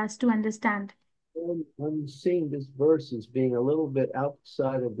point for us to understand? I'm seeing this verse as being a little bit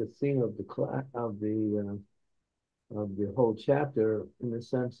outside of the theme of the class of the whole chapter, in the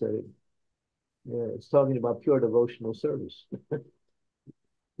sense that it's talking about pure devotional service.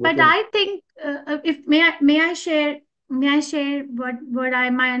 But I think if may I share what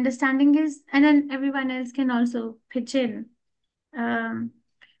my understanding is, and then everyone else can also pitch in.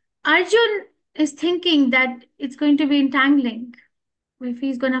 Arjun is thinking that it's going to be entangling. If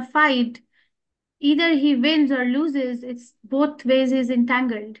he's gonna fight, either he wins or loses. It's both ways he's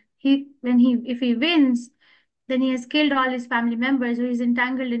entangled. If he wins, then he has killed all his family members, or he's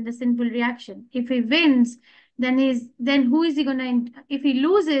entangled in the sinful reaction. If he wins, then who is he gonna? If he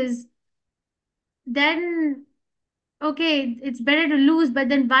loses, then okay, it's better to lose, but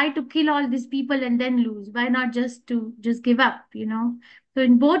then why to kill all these people and then lose? Why not just give up, you know? So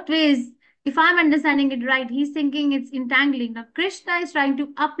in both ways, if I'm understanding it right, he's thinking it's entangling. Now Krishna is trying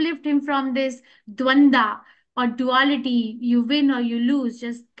to uplift him from this dvanda or duality, you win or you lose.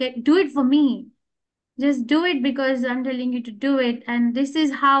 Do it for me. Just do it because I'm telling you to do it. And this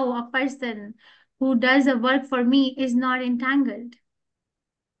is how a person who does a work for me is not entangled.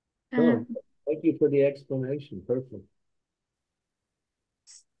 Oh, thank you for the explanation. Perfect.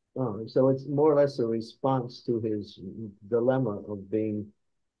 Oh, so it's more or less a response to his dilemma of being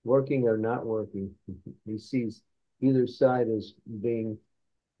working or not working. He sees either side as being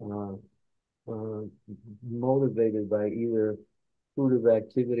uh, motivated by either fruitive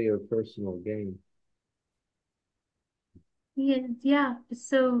activity or personal gain. Yeah.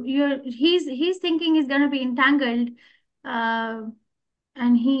 So he's thinking he's gonna be entangled, uh,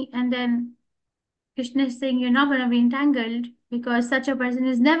 and then Krishna is saying you're not gonna be entangled because such a person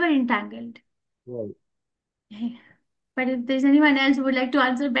is never entangled. Right. But if there's anyone else who would like to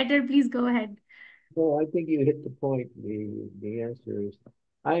answer better, please go ahead. Well, I think you hit the point. The answer is,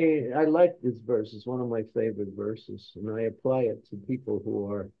 I like this verse. It's one of my favorite verses, and I apply it to people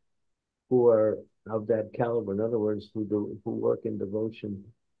who are of that caliber. In other words, who work in devotion,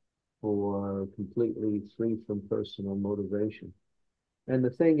 who are completely free from personal motivation. And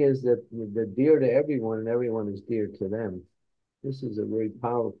the thing is that they're dear to everyone and everyone is dear to them. This is a very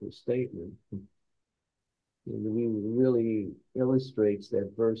powerful statement. It really illustrates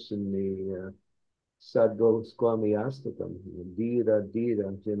that verse in the Sadgo Swami Astakam, Dira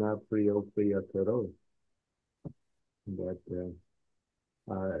Dira Jana Priyo Priya Karo. That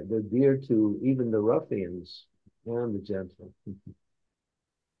they're dear to even the ruffians and the gentle.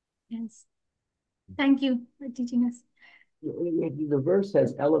 Yes. Thank you for teaching us. The verse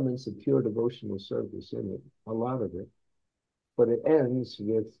has elements of pure devotional service in it, a lot of it, but it ends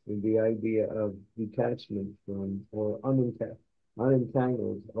with the idea of detachment from or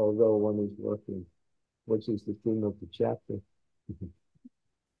unentangled, although one is working, which is the theme of the chapter.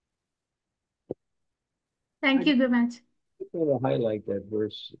 Thank you very much. I want to highlight that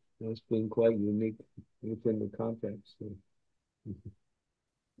verse as being quite unique within the context.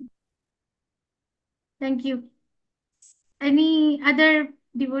 Thank you. Any other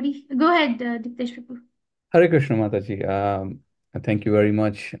devotee? Go ahead, Diptesh Prabhu. Hare Krishna Mataji. Thank you very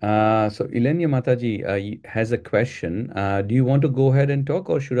much. So Ilenya Mataji has a question. Do you want to go ahead and talk,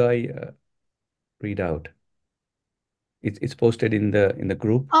 or should I read out? It's posted in the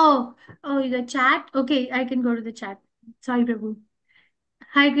group. Oh, the chat. Okay, I can go to the chat. Sorry, Prabhu.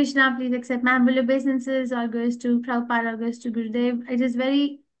 Hi Krishna, please accept my humble obeisances. All goes to Prabhupada, all goes to Gurudev. It is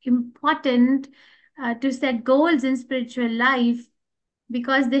very important to set goals in spiritual life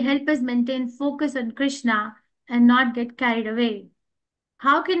because they help us maintain focus on Krishna and not get carried away.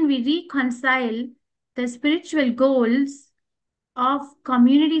 How can we reconcile the spiritual goals of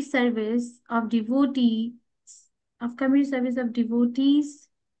community service of devotees,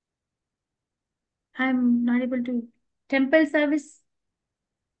 I'm not able to, temple services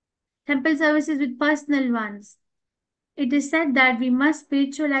with personal ones? It is said that we must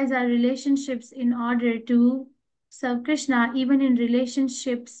spiritualize our relationships in order to serve Krishna, even in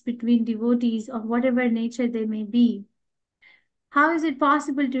relationships between devotees of whatever nature they may be. How is it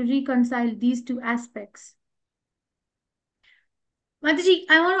possible to reconcile these two aspects? Mataji,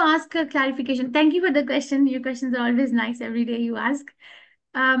 I want to ask a clarification. Thank you for the question. Your questions are always nice every day you ask.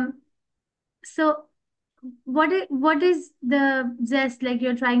 So what is the zest like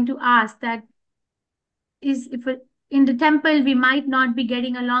you're trying to ask that is if in the temple we might not be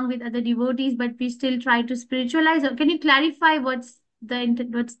getting along with other devotees, but we still try to spiritualize? Or can you clarify what's the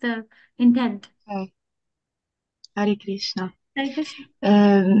intent? Okay. Hare Krishna. Hare Krishna.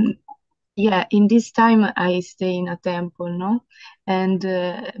 Yeah, in this time I stay in a temple, no? And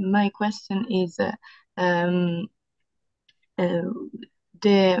my question is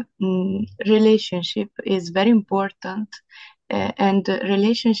the relationship is very important, and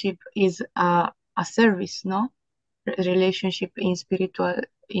relationship is a service, no? Relationship in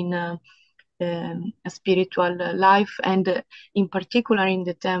a spiritual life, and in particular in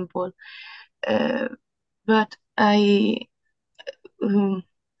the temple. But my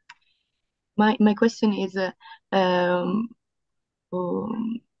question is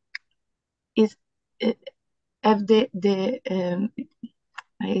have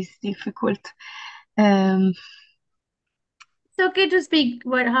it's difficult. It's okay to speak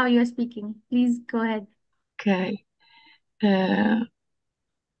how you're speaking. Please go ahead. Okay.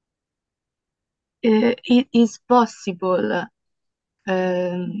 It is possible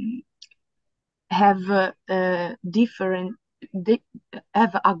have different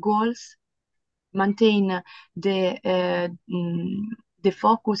have a goals, maintain the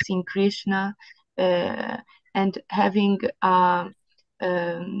focus in Krishna, and having a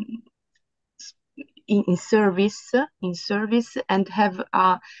in service and have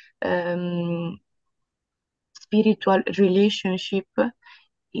a spiritual relationship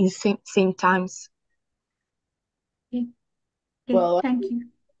in same times. Okay. Well, Thank you. I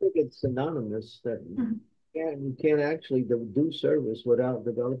think it's synonymous that you can't actually do service without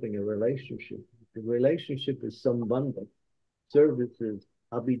developing a relationship. The relationship is sambandha. Service is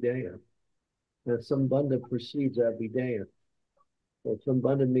abhideya. Now, sambandha precedes abhideya. So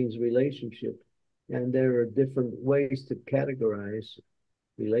sambandha means relationship. And there are different ways to categorize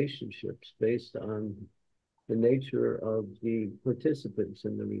relationships based on the nature of the participants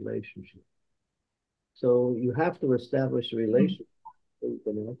in the relationship. So you have to establish a relationship so you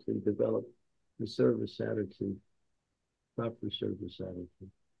can actually develop the service attitude, proper service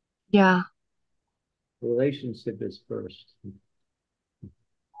attitude. Yeah. Relationship is first. In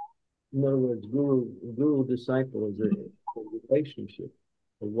other words, guru disciple is a relationship.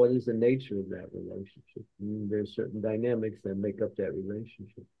 But what is the nature of that relationship? There's certain dynamics that make up that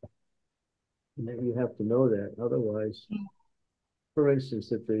relationship. And then you have to know that. Otherwise, For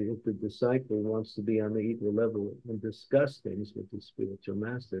instance, if the disciple wants to be on the equal level and discuss things with the spiritual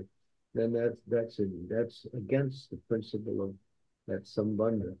master, then that's against the principle of that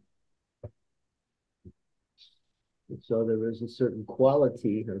sambandha. So there is a certain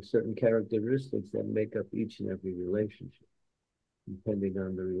quality or certain characteristics that make up each and every relationship, depending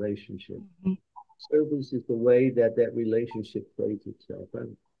on the relationship. Mhm. Service is the way that that relationship plays itself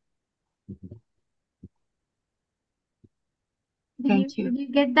out. Thank you. Did you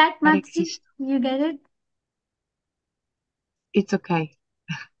get that, Hare Mataji? Krishna. You get it? It's okay.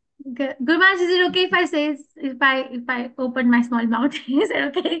 Good. Gurmaj, is it okay if I say, if I open my small mouth? Is it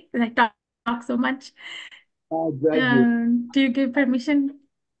okay? Because I talk so much. I'll drag you. Do you give permission?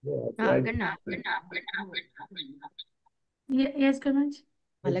 Yeah, I'll drag you. Yes, Gurmaj?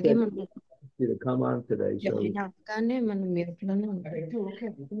 I అలాగే said మనం you to come on today, so ఎవరైనా అక్కనే మనం మ్యూట్లోనే ఉంటాం.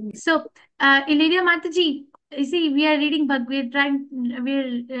 So, Illyria Mataji, you see, we are reading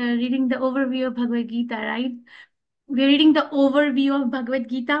reading the overview of Bhagavad Gita, right? We're reading the overview of Bhagavad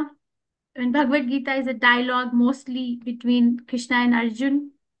Gita. And Bhagavad Gita is a dialogue mostly between Krishna and Arjun,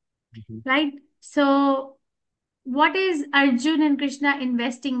 right? So, what is Arjun and Krishna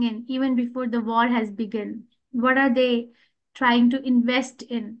investing in even before the war has begun? What are they trying to invest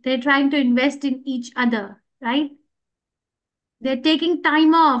in? They're trying to invest in each other, right? They're taking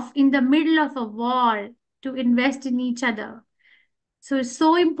time off in the middle of a war to invest in each other. So it's so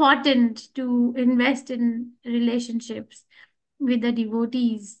important to invest in relationships with the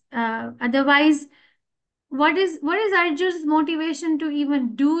devotees. Otherwise, what is Arjun's motivation to even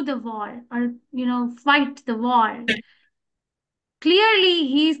do the war or fight the war? Clearly,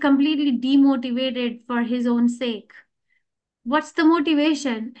 he's completely demotivated for his own sake. What's the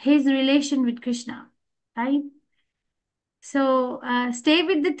motivation? His relation with Krishna, right? So stay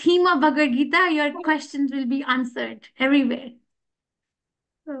with the theme of Bhagavad Gita. Your questions will be answered everywhere.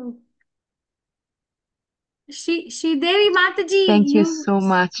 So, Devi Mataji, Thank you you. so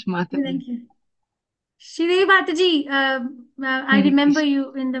much, Mataji. Thank you. Devi Mataji, I Hare remember Krishna. you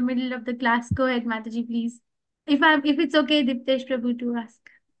in the middle of the class. Go ahead, Mataji, please. If it's okay, Diptesh Prabhu, to ask.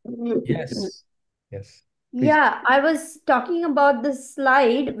 Yes. Yes. Please. Yeah, I was talking about the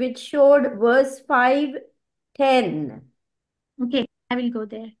slide which showed verse 5:10. Okay, I will go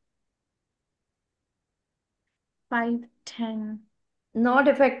there. 5:10. Not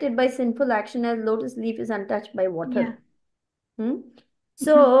affected by sinful action as lotus leaf is untouched by water. Yeah.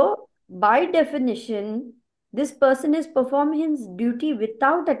 So, by definition, this person is performing his duty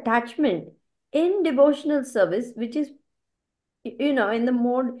without attachment in devotional service, which is, in the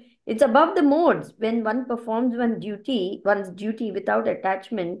mode, it's above the modes. When one performs one's duty without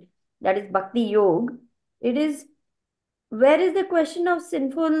attachment, that is bhakti yoga, it is, where is the question of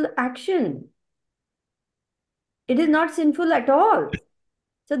sinful action? It is not sinful at all.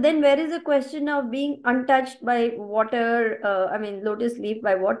 So then where is the question of being untouched by water, lotus leaf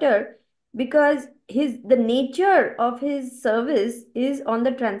by water? Because the nature of his service is on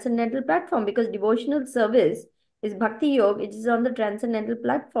the transcendental platform, because devotional service is bhakti yoga, it is on the transcendental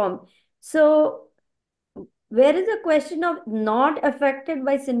platform. So where is the question of not affected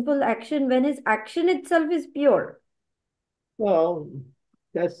by sinful action when his action itself is pure? well,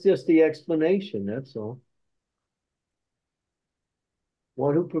 that's just the explanation, that's all.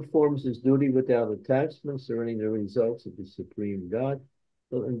 One who performs his duty without attachments, earning the results of the Supreme God.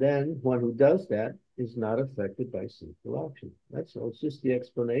 And then one who does that is not affected by sinful action. That's all. It's just the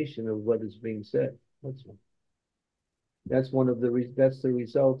explanation of what is being said. That's all. That's that's the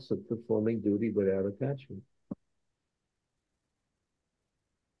results of performing duty without attachment.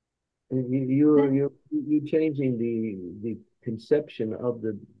 And you're changing the conception of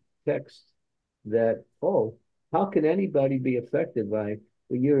the text that, oh, how can anybody be affected by?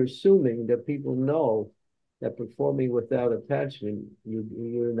 Well, you're assuming that people know that performing without attachment,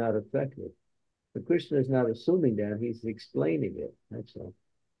 you're not affected. But Krishna is not assuming that; he's explaining it. That's all.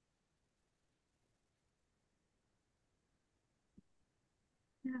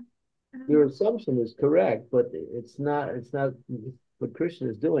 Yeah. Your assumption is correct, but it's not. It's not. What Krishna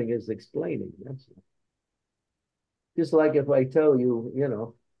is doing is explaining. That's all. Just like if I tell you,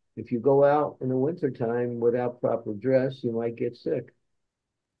 if you go out in the wintertime without proper dress, you might get sick.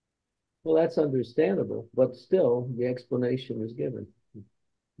 Well, that's understandable, but still the explanation is given.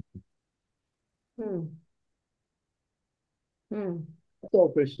 That's all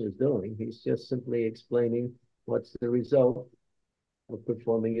Krishna is doing. He's just simply explaining what's the result of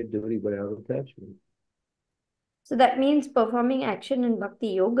performing your duty without attachment. So that means performing action in bhakti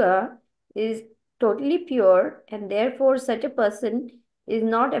yoga is totally pure, and therefore such a person is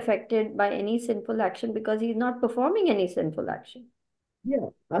not affected by any sinful action because he is not performing any sinful action. Yeah,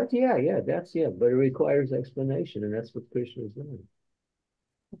 but it requires explanation, and that's what Krishna is doing.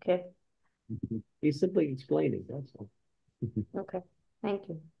 Okay. He's simply explaining, that's all. Okay. Thank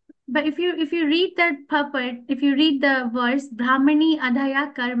you. But if you read that purport, if you read the verse, Brahmani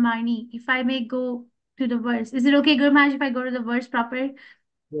adhaya karmani, if I may go to the verse, is it okay, Guru Maharaj, if I go to the verse proper?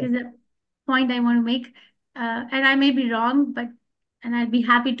 Yeah. Is the point I want to make. And I may be wrong, and I'll be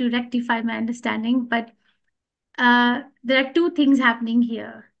happy to rectify my understanding. But there are two things happening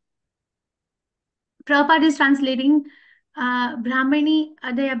here. Prabhupada is translating Brahmani,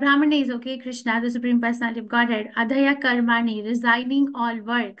 Adhaya, Brahmani is okay, Krishna, the Supreme Personality of Godhead. Adhaya Karmani, resigning all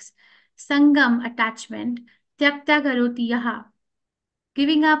works. Sangam, attachment. Tyakta Karoti Yaha,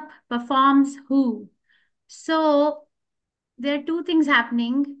 giving up, performs who. So there are two things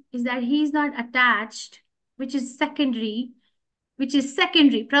happening, is that he is not attached, which is secondary.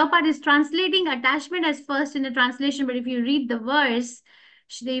 Prabhupada is translating attachment as first in the translation, but if you read the verse,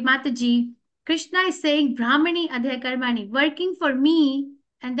 Shri Mataji, Krishna is saying Brahmani Adhya Karmani, working for me,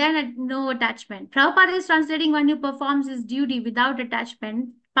 and then no attachment. Prabhupada is translating one who performs his duty without attachment,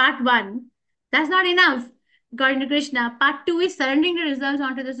 part one. That's not enough, according to Krishna. Part two is surrendering the results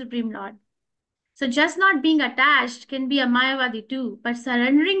onto the Supreme Lord. So just not being attached can be a Mayavadi too, but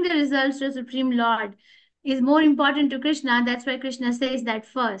surrendering the results to the Supreme Lord is more important to Krishna. That's why Krishna says that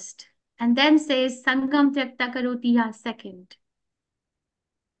first, and then says Sangam Tyakta Karotiya second.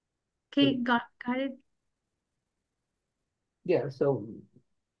 Okay, got it? Yeah, so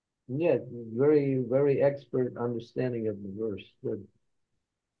yeah, very, very expert understanding of the verse. Good.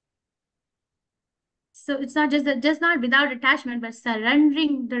 So it's not just not without attachment, but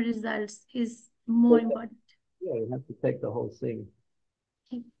surrendering the results is more important. Yeah, you have to take the whole thing,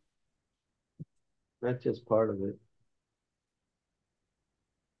 not just part of it.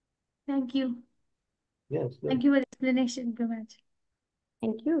 Thank you. Yes, good. Thank you for the explanation, Guraj.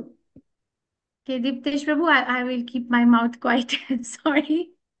 Thank you. Okay, Diptesh Prabhu, I will keep my mouth quiet.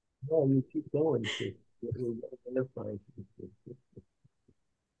 Sorry. No, you keep going. You're fine.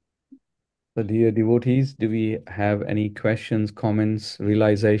 So, dear devotees, do we have any questions, comments,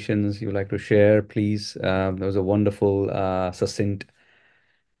 realizations you'd like to share? Please. That was a wonderful, succinct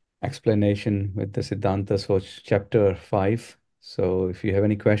explanation with the Siddhantas for chapter 5. So, if you have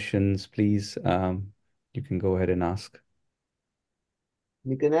any questions, please, you can go ahead and ask.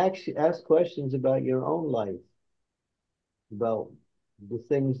 You can actually ask questions about your own life, about the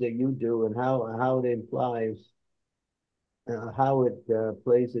things that you do and how it implies, how it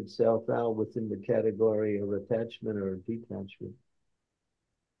plays itself out within the category of attachment or detachment.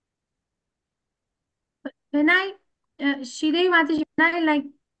 When I, Shri Mataji, when I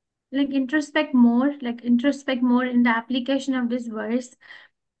introspect more in the application of this verse,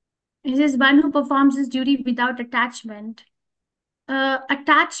 it is one who performs his duty without attachment.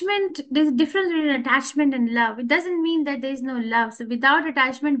 Attachment, there's a difference between attachment and love. It doesn't mean that there is no love. So without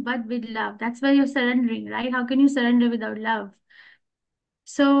attachment, but with love. That's why you're surrendering, right? How can you surrender without love?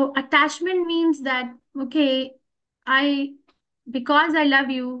 So attachment means that, okay, because I love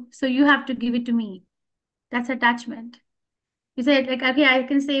you, so you have to give it to me. That's attachment. You said, like, okay, I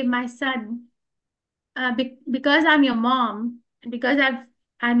can say my son, because I'm your mom, and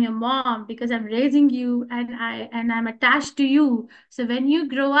I'm your mom, because I'm raising you and I'm attached to you. So when you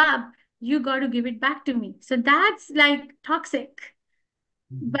grow up, you got to give it back to me. So that's like toxic.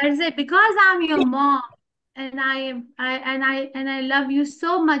 But say, because I'm your mom and I love you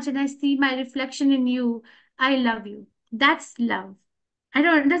so much and I see my reflection in you, I love you. That's love.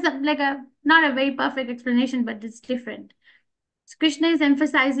 That's not a very perfect explanation, but it's different. So Krishna is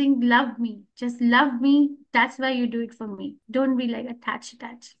emphasizing love me. Just love me. That's why you do it for me. Don't be like attached.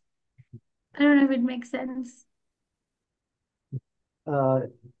 I don't know if it makes sense.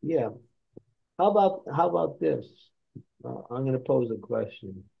 Yeah. How about this? I'm going to pose a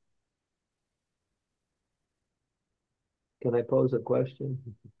question. Can I pose a question?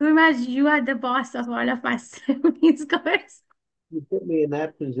 Gurumaj, you are the boss of all of us. Please go ahead. You put me in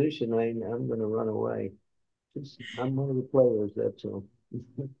that position, I'm going to run away. I'm one of the players, that's all.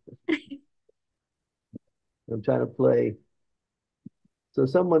 I'm trying to play. So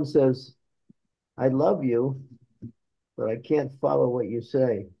someone says, I love you, but I can't follow what you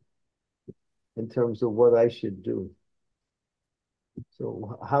say in terms of what I should do.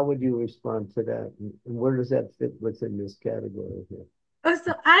 So how would you respond to that? And where does that fit within this category here? Oh,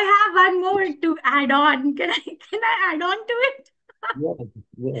 so I have one more to add on. Can I add on to it?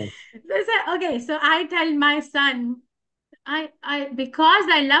 Yeah. So I tell my son, because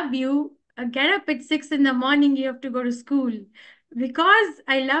I love you, get up at 6 in the morning, you have to go to school. Because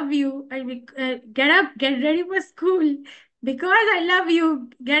I love you, get up, get ready for school. Because I love you,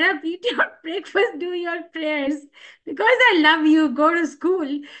 get up, eat your breakfast, do your prayers. Because I love you, go to school.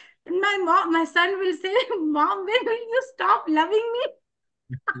 And my son will say, Mom, when will you stop loving me?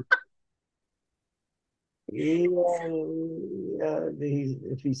 Yeah,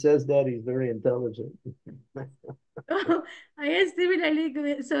 if he says that, he's very intelligent. I guess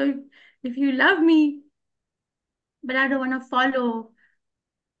similarly. So if you love me, but I don't want to follow,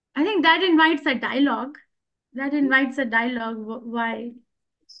 I think that invites a dialogue. That invites a dialogue. Why?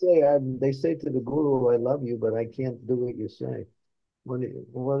 They say to the guru, I love you, but I can't do what you say. What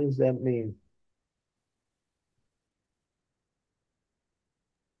does that mean?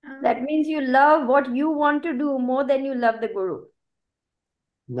 That means you love what you want to do more than you love the guru.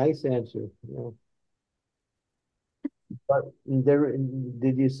 Nice answer. Yeah. But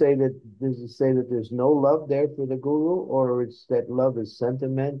did you say that? Does it say that there's no love there for the guru, or it's that love is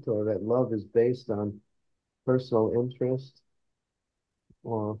sentiment, or that love is based on personal interest?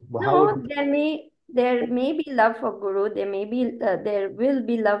 Or how No, would there may be love for guru. There will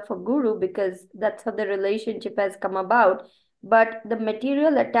be love for guru because that's how the relationship has come about. But the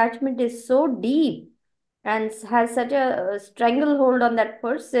material attachment is so deep and has such a stranglehold on that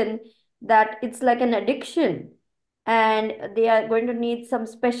person that it's like an addiction, and they are going to need some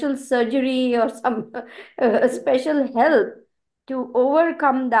special surgery or some special help to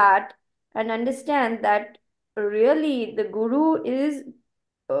overcome that and understand that really the guru is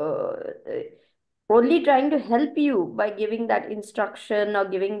uh, only trying to help you by giving that instruction or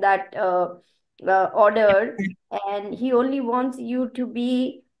giving that order, and he only wants you to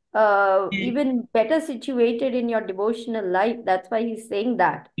be even better situated in your devotional life. That's why he's saying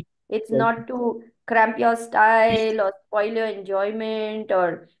that. It's not to cramp your style or spoil your enjoyment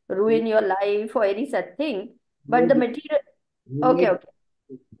or ruin your life or any such thing, but the maybe material. Okay, maybe okay.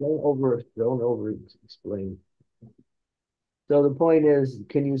 don't over explain. So the point is,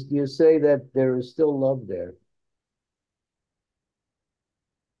 do you say that there is still love there?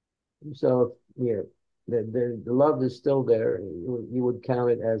 So yeah, the love is still there. You would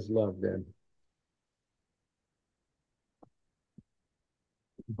count it as love then.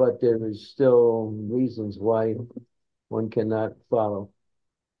 But there is still reasons why one cannot follow.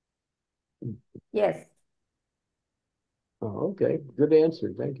 Yes. Oh, okay. Good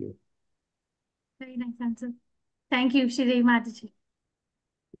answer. Thank you. Very nice answer. Thank you, Shri Mataji.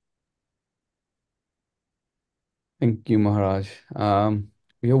 Thank you, Maharaj.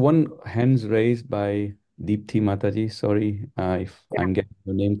 We have one hands raised by Deepthi Mataji. Sorry if I'm getting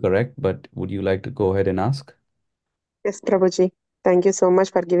your name correct, but would you like to go ahead and ask? Yes, Prabhuji. Thank you so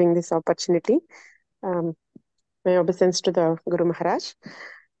much for giving this opportunity. Um, my obeisance to the Guru Maharaj.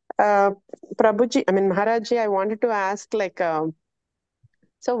 Prabhuji, I mean, Maharajji, I wanted to ask,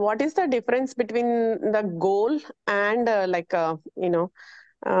 so what is the difference between the goal and,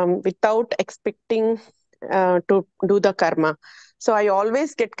 without expecting to do the karma? So I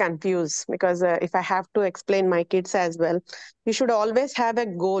always get confused because if I have to explain my kids as well, we should always have a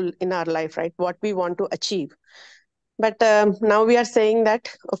goal in our life, right? What we want to achieve. But now we are saying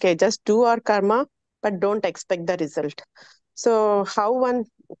that, okay, just do our karma, but don't expect the result. So how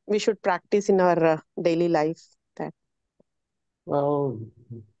we should practice in our daily life that? Well,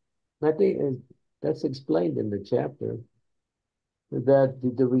 I think that's explained in the chapter that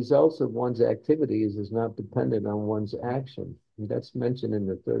the results of one's activities is not dependent on one's action. And that's mentioned in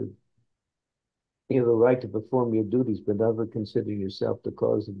the third. You have a right to perform your duties, but never consider yourself the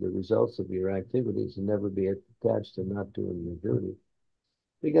cause of the results of your activities and never be attached to not doing your duty.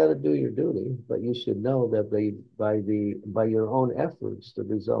 You got to do your duty, but you should know that by your own efforts, the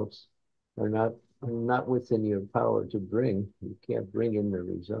results are not within your power to bring. You can't bring in the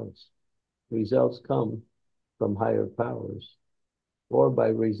results. Results come from higher powers or by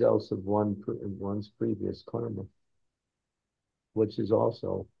results of one's previous karma, which is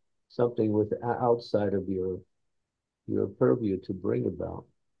also something outside of your purview to bring about.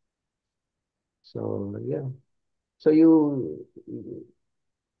 So yeah. So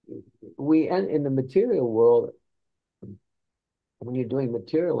we end in the material world, when you're doing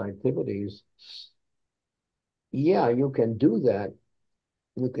material activities, yeah, you can do that.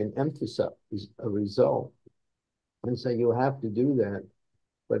 You can emphasize a result and say you have to do that.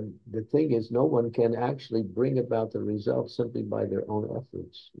 But the thing is, no one can actually bring about the result simply by their own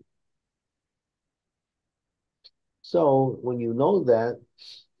efforts. So when you know that,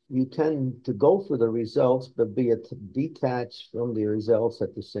 you tend to go for the results, but be detached from the results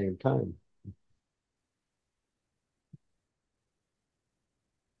at the same time.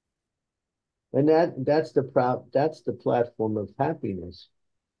 And that's the platform of happiness,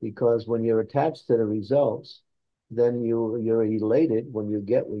 because when you're attached to the results, then you're elated when you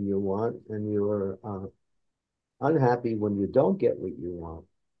get what you want, and you're unhappy when you don't get what you want.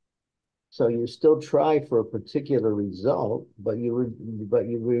 So you still try for a particular result, but you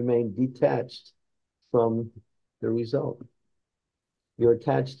remain detached from the result. You're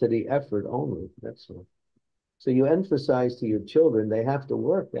attached to the effort only. That's all. So you emphasize to your children they have to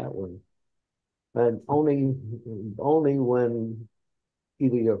work that way, and only when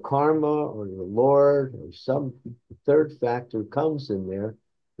either your karma or the Lord or some third factor comes in there,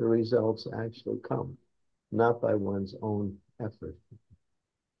 the results actually come, not by one's own effort.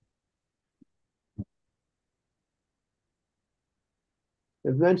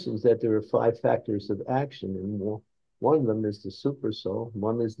 It mentions that there are 5 factors of action, and one of them is the super soul,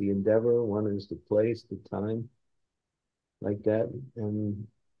 one is the endeavor, one is the place, the time, like that, and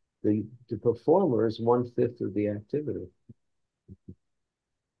the performer is 1/5 of the activity.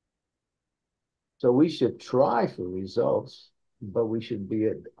 So we should try for results, but we should be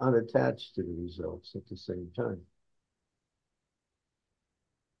unattached to the results at the same time.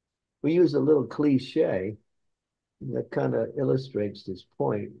 We use a little cliche that kind of illustrates this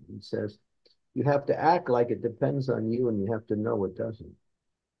point. It says, you have to act like it depends on you, and you have to know it doesn't.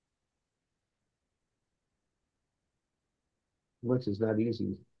 Which is not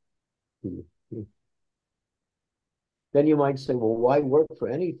easy. Then you might say, well, why work for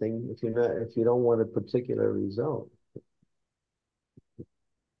anything if you don't want a particular result?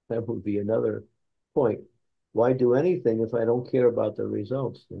 That would be another point. Why do anything if I don't care about the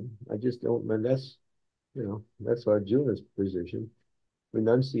results? I just don't, and that's Arjuna's position.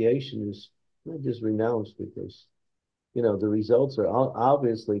 Renunciation is not just renounce because, the results are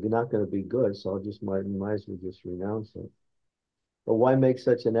obviously not going to be good, so I just might as well just renounce it. But why make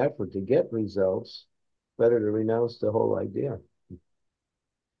such an effort to get results? Better to renounce the whole idea.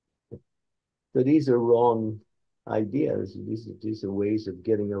 So these are wrong ideas. These are ways of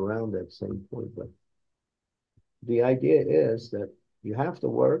getting around that same point. But the idea is that you have to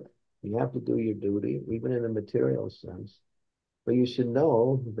work, you have to do your duty, even in a material sense. But you should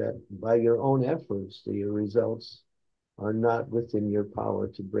know that by your own efforts, your results are not within your power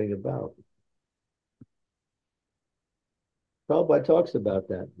to bring about. Prabhupada talks about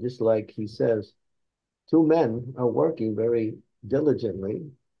that, just like he says, 2 men are working very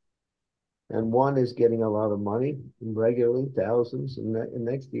diligently, and one is getting a lot of money regularly, thousands, and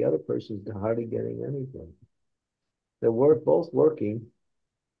next the other person is hardly getting anything. They're both working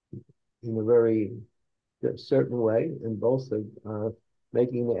in a very certain way, and both are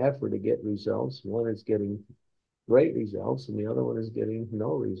making the effort to get results. One is getting great results, and the other one is getting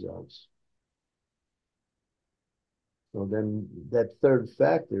no results. So then that third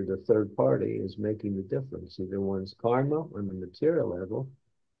factor, the third party, is making the difference. Either one's karma on the material level,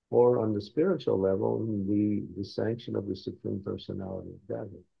 or on the spiritual level, the sanction of the Supreme Personality of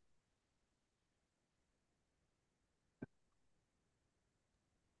Godhead.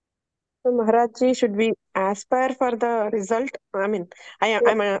 So Maharajji, should we aspire for the result? I mean,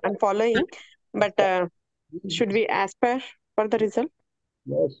 I'm following, but should we aspire for the result?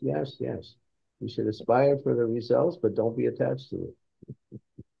 Yes, yes, yes. You should aspire for the results, but don't be attached to it.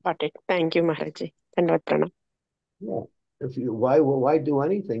 Got it. Thank you, Maharajji. Dandavad pranam. Yeah. Why do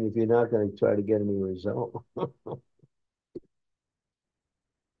anything if you're not going to try to get any result?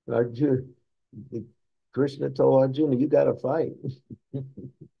 Arjuna, Krishna told Arjuna, you got to fight.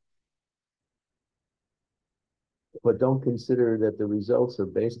 But don't consider that the results are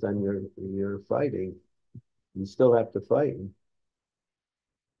based on your fighting. You still have to fight.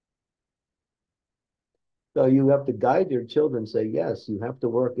 So you have to guide your children, say, yes, you have to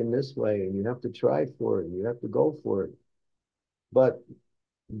work in this way, and you have to try for it, and you have to go for it. But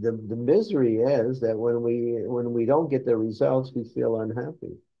the misery is that when we don't get the results, we feel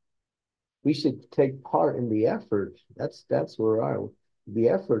unhappy. We should take part in the effort. That's where the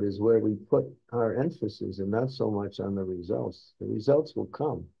effort is where we put our emphasis, and not so much on the results. The results will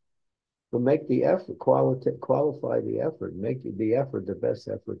come. But make the effort, qualify the effort, make the effort the best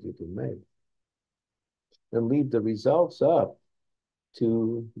effort you can make. And leave the results up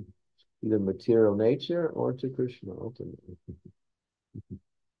to either material nature or to Krishna ultimately.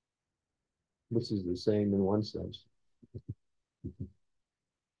 Which is the same in one sense.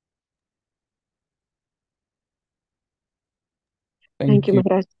 Thank you,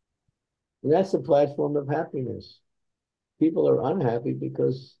 Maharaj. And that's the platform of happiness. People are unhappy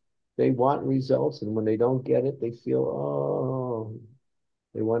because they want results, and when they don't get it, they feel,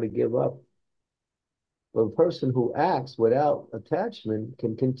 they want to give up. But a person who acts without attachment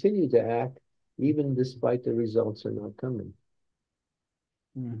can continue to act even despite the results are not coming.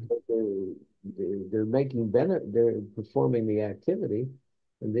 they're making benefit, they're performing the activity,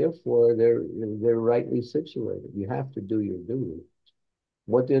 and therefore they're rightly situated. You have to do your duty.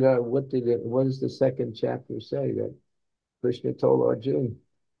 What does the second chapter say? That Krishna told Arjuna,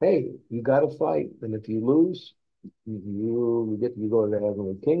 hey, you got to fight, and if you lose, you go to the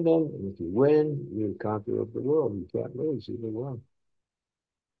heavenly kingdom, and if you win, you're the conqueror of the world. You can't lose either one.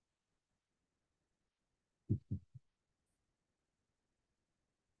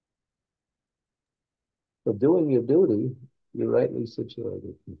 For doing your duty, you're rightly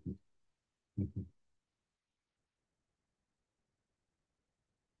situated.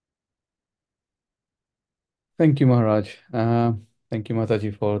 Thank you, Maharaj. Thank you,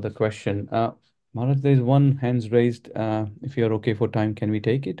 Mataji, for the question. Maharaj, there is one hands raised. If you're okay for time, can we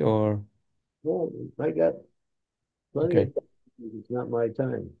take it or? Well, I got plenty Okay. of time. It's not my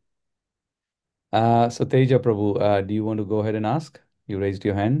time. So Teja Prabhu, do you want to go ahead and ask? You raised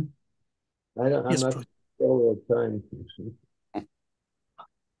your hand. I'm Yes, not Prabhu. control of time.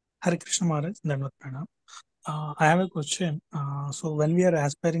 Hare Krishna Maharaj, Dandavat Pranam. I have a question. So when we are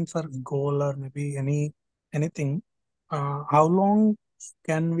aspiring for goal or maybe anything, how long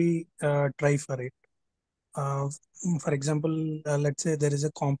can we try for it? For example, let's say there is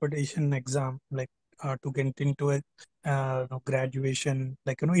a competition exam, like to get into a graduation,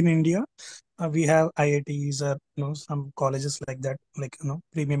 like in India, we have IITs or some colleges like that, like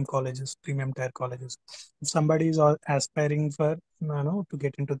premium colleges, premium tier colleges. If somebody is aspiring for to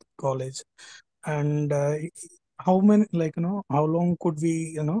get into the college, and how many, like how long could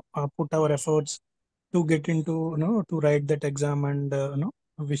we put our efforts to get into to write that exam and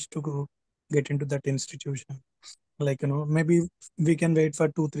wish to get into that institution? Like maybe we can wait for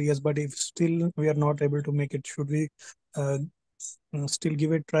 2 3 years, but if still we are not able to make it, should we uh, still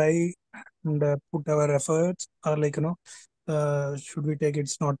give it a try and put our efforts, or like should we take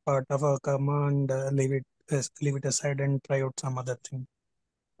it's not part of our karma and leave it aside and try out some other thing?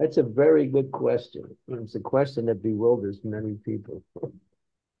 That's a very good question. It's a question that bewilders many people.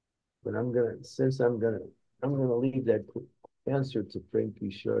 But I'm gonna leave that answer to Prema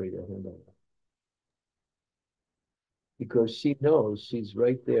Kisori to handle that. Because she knows she's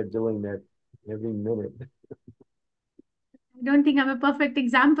right there doing that every minute. I don't think I'm a perfect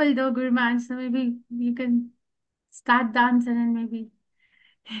example though, Guru Maharaj. So maybe you can start dance and then maybe.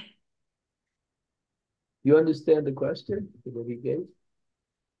 You understand the question that he gave?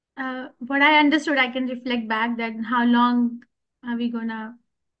 What I understood, I can reflect back that how long are we gonna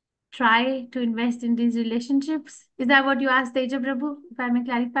try to invest in these relationships? Is that what you asked, Teja Prabhu? If I may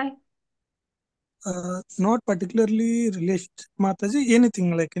clarify. Not particularly relationship, Mataji,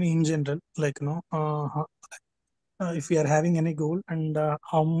 anything like in general, like if we are having any goal and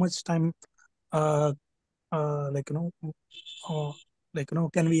how much time uh, like can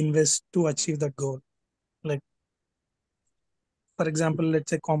we invest to achieve that goal? Like for example,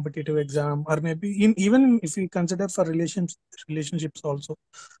 let's say competitive exam, or maybe even if we consider for relationships also,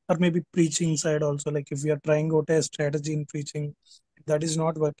 or maybe preaching side also, like if we are trying out a strategy in preaching, if that is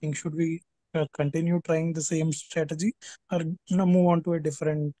not working, should we continue trying the same strategy, or move on to a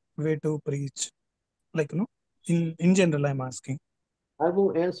different way to preach? Like in general, I'm asking. I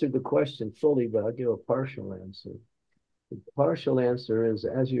won't answer the question fully, but I'll give a partial answer. The partial answer is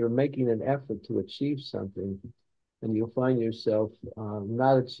as you're making an effort to achieve something and you find yourself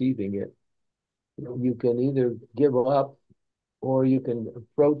not achieving it, you can either give up or you can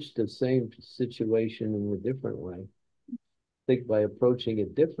approach the same situation in a different way. I think by approaching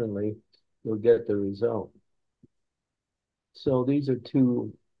it differently, you'll get the result. So these are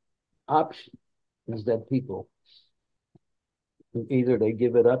two options that people either they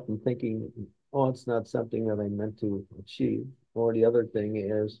give it up and thinking, oh, it's not something that I meant to achieve, or the other thing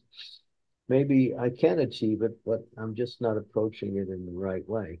is maybe I can achieve it, but I'm just not approaching it in the right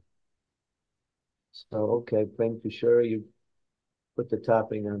way. So, okay, Prema Kisori, you put the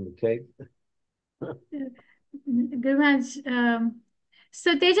topping on the cake. Guru Maharaj,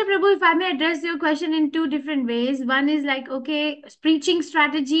 so Teja Prabhu, if I may address your question in two different ways. One is like, okay, preaching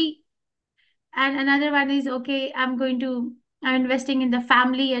strategy, and another one is, okay, I'm investing in the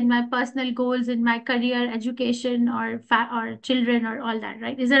family and my personal goals in my career, education, or children, or all that,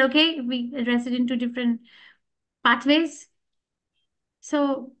 right? Is that okay if we address it in two different pathways?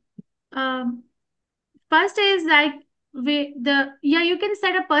 So, um, first is like you can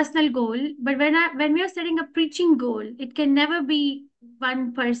set a personal goal, but when we are setting a preaching goal, it can never be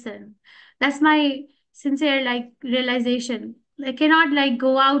one person. That's my sincere realization. I cannot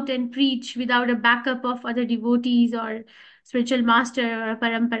go out and preach without a backup of other devotees or spiritual master or a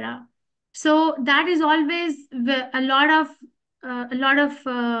parampara. So that is always a lot of a lot of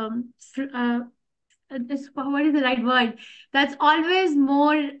what is the right word? That's always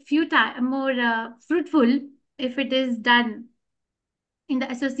more futile, more fruitful if it is done in the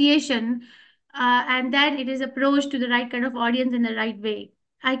association, and then it is approached to the right kind of audience in the right way.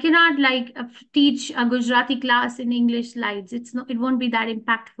 I cannot like teach a Gujarati class in English slides. It won't be that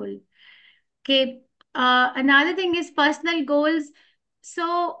impactful. Okay. Another thing is personal goals.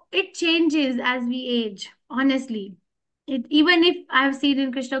 So it changes as we age, honestly. Even if I've seen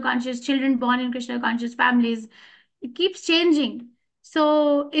in Krishna conscious children born in Krishna conscious families, it keeps changing.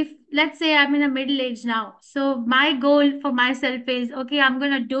 So if let's say I'm in a middle age now, so my goal for myself is okay, I'm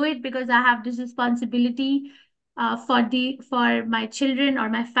gonna do it because I have this responsibility for my children or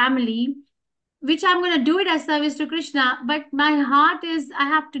my family, which I'm gonna do it as service to Krishna. But my heart is I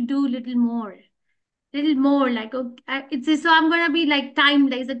have to do little more like okay, it's so I'm gonna be like time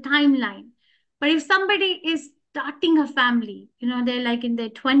there's a timeline. But if somebody is starting a family, they're like in their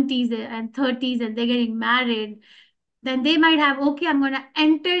 20s and 30s and they're getting married, then they might have okay, I'm gonna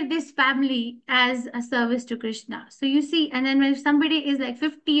enter this family as a service to Krishna. So you see, and then when somebody is like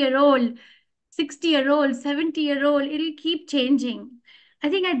 50-year-old, 60-year-old, 70-year-old, it'll keep changing. I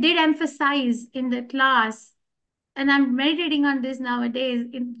think I did emphasize in the class, and I'm meditating on this nowadays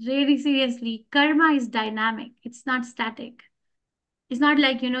really seriously. Karma is dynamic. It's not static. It's not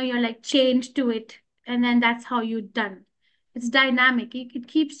like, you're like chained to it and then that's how you're done. It's dynamic. It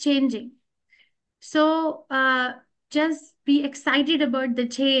keeps changing. So just be excited about the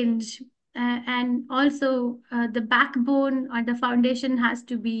change. And also the backbone or the foundation has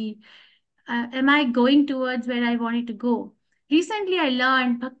to be, am I going towards where I wanted to go? Recently, I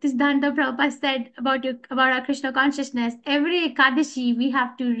learned Bhaktisiddhanta Prabhupada said about our Krishna consciousness. Every Ekadashi, we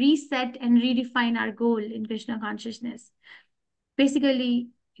have to reset and redefine our goal in Krishna consciousness.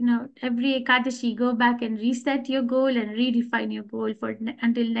 Basically, every Ekadashi, go back and reset your goal and redefine your goal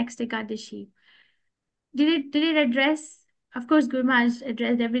until next Ekadashi. Did it address? Of course, Guru Maharaj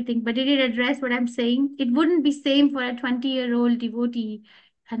addressed everything, but did it address what I'm saying? It wouldn't be same for a 20-year-old devotee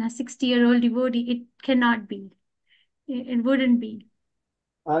and a 60-year-old devotee. It cannot be. It wouldn't be.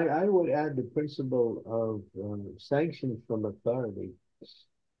 I would add the principle of sanction from authority.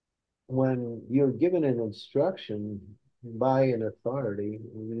 When you're given an instruction by an authority,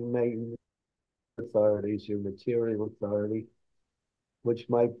 you may authorities, your material authority, which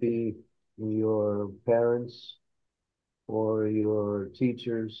might be your parents or your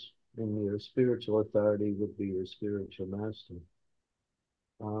teachers, and your spiritual authority would be your spiritual master.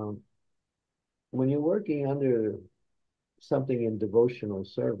 When you're working under something in devotional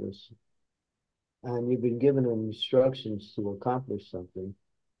service and you've been given instructions to accomplish something,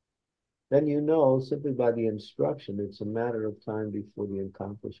 then you know simply by the instruction it's a matter of time before the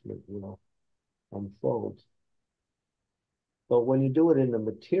accomplishment will unfold. But when you do it in the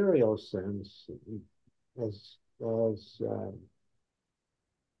material sense, as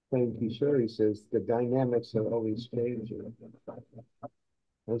Prema Kisori says, the dynamics are always changing.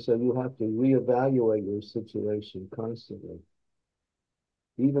 And so you have to reevaluate your situation constantly.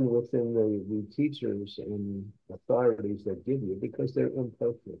 Even within the teachers and authorities that give you, because they're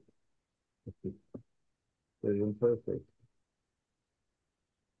imperfect. They're imperfect.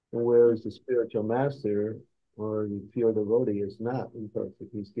 Whereas the spiritual master or the pure devotee is not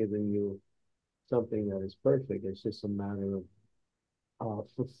imperfect. He's giving you something that is perfect. It's just a matter of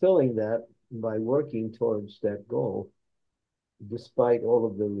fulfilling that by working towards that goal, despite all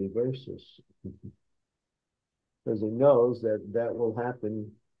of the reverses. Because he knows that that will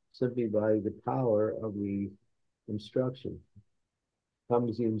happen simply by the power of the instruction.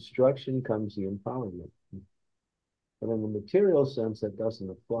 Comes the instruction, comes the empowerment. But in the material sense, that doesn't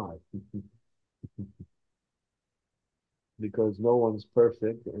apply. Because no one's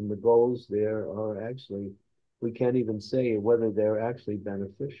perfect, and the goals there are actually, we can't even say whether they're actually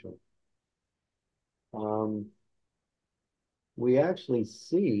beneficial. We actually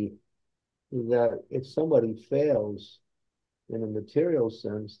see that if somebody fails in a material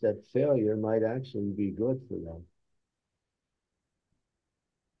sense, that failure might actually be good for them.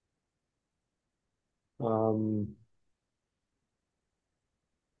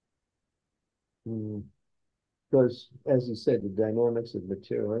 Because, as you said, the dynamics of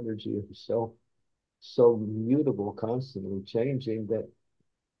material energy are so mutable, constantly changing, that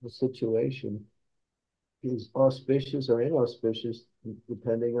the situation is auspicious or inauspicious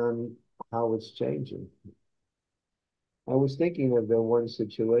depending on how it's changing. I was thinking of the one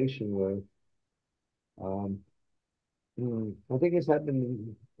situation where I think it's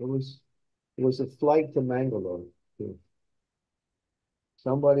happened. It was a flight to Mangalore. There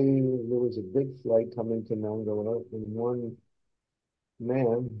was a big flight coming to Mangalore, and one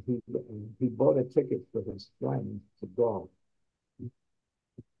man, he bought a ticket for his friend to go.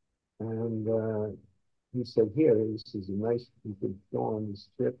 And he said, here, this is a nice, you could go on this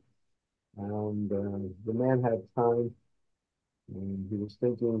trip. And the man had time, and he was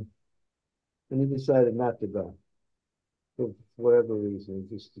thinking, and he decided not to go. For whatever reason,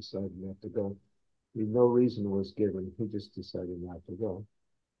 he just decided not to go. No reason was given. He just decided not to go.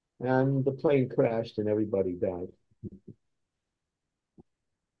 And the plane crashed and everybody died.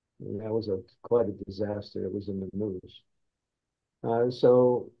 And that was quite a disaster. It was in the news.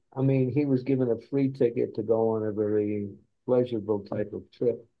 So, I mean, he was given a free ticket to go on a very pleasurable type of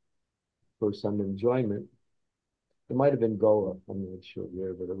trip for some enjoyment. It might have been Goa, I'm not sure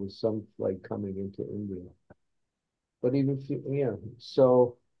where, but it was some flight coming into India. But even, yeah,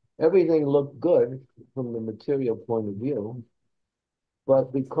 so everything looked good from the material point of view,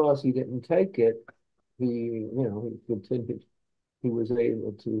 but because he didn't take it, he continued, he was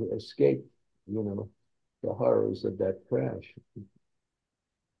able to escape, the horrors of that crash.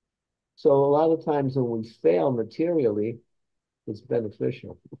 So a lot of times when we fail materially, it's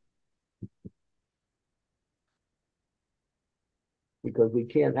beneficial because we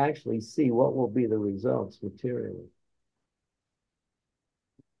can't actually see what will be the results materially.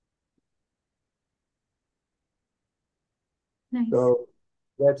 Nice. So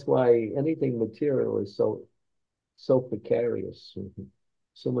that's why anything material is so precarious,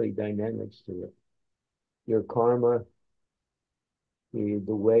 so many dynamics to it. Your karma, the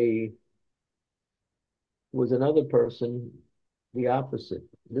way was another person, the opposite.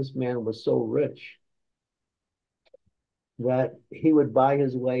 This man was so rich that he would buy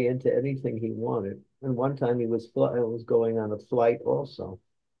his way into anything he wanted. And one time he was going on a flight also.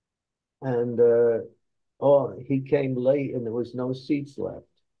 And he came late and there was no seats left.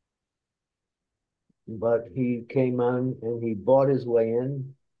 But he came on and he bought his way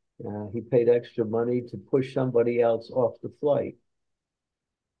in. He paid extra money to push somebody else off the flight.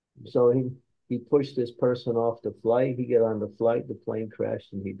 So he pushed this person off the flight. He got on the flight, the plane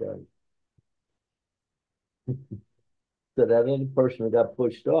crashed, and he died. So that other person who got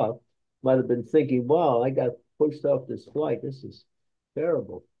pushed off might have been thinking, wow, I got pushed off this flight. This is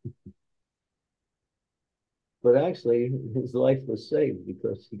terrible. But actually, his life was saved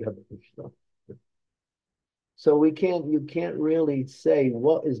because he got pushed off. So you can't really say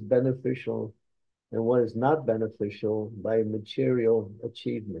what is beneficial and what is not beneficial by material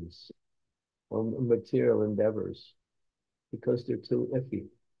achievements or material endeavors because they're too iffy.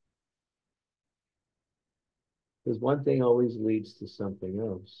 Because one thing always leads to something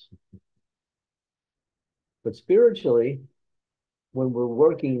else. But spiritually, when we're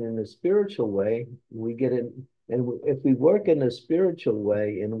working in a spiritual way, we get in, and if we work in a spiritual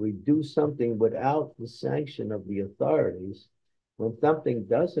way and we do something without the sanction of the authorities, when something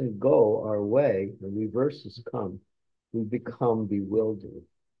doesn't go our way, the reverses come, we become bewildered.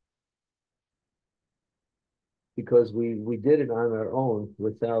 Because we did it on our own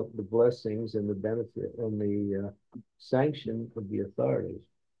without the blessings and the benefit and the sanction of the authorities.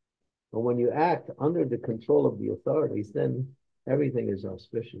 But when you act under the control of the authorities, then everything is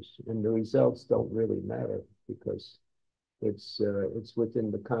auspicious, and the results don't really matter because it's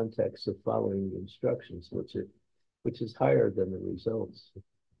within the context of following the instructions, which is higher than the results.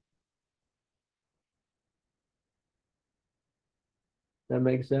 That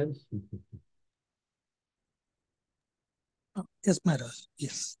makes sense? Yes, Maharaj.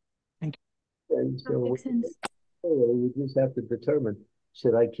 Yes. Thank you. And That so makes sense. you just have to determine,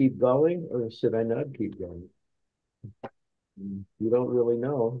 should I keep going or should I not keep going? You don't really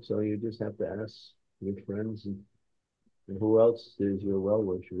know, so you just have to ask your friends and who else is your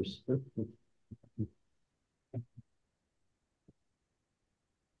well-wishers.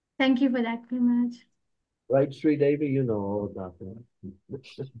 Thank you for that, Premaj. Right, Sri Devi? You know all about that.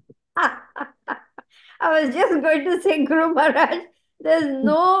 I was just going to say, Guru Maharaj, there's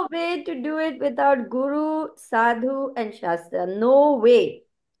no way to do it without Guru, Sadhu, and Shastra. No way.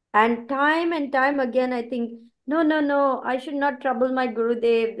 And time again, I think, no, I should not trouble my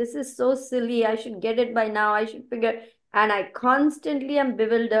Gurudev. This is so silly. I should get it by now. I should figure. And I constantly am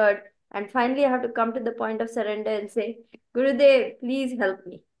bewildered. And finally, I have to come to the point of surrender and say, Gurudev, please help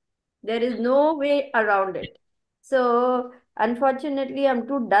me. There is no way around it. So, unfortunately, I'm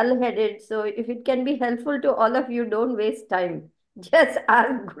too dull-headed. So, if it can be helpful to all of you, don't waste time. Just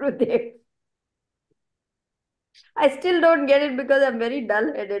ask Gurudev. I still don't get it because I'm very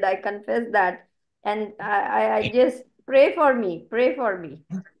dull-headed. I confess that. And I just pray for me. Pray for me.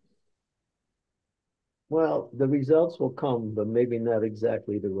 Well, the results will come, but maybe not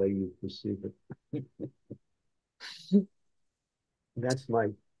exactly the way you perceive it. That's my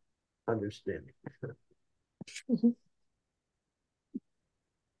understanding.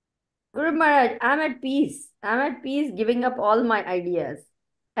 Guru Maharaj, I'm at peace. I'm at peace giving up all my ideas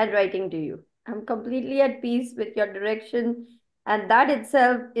and writing to you. I'm completely at peace with your direction, and that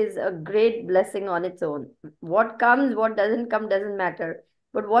itself is a great blessing on its own. What comes, what doesn't come, doesn't matter.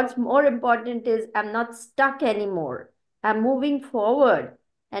 But what's more important is I'm not stuck anymore. I'm moving forward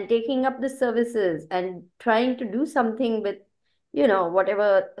and taking up the services and trying to do something with,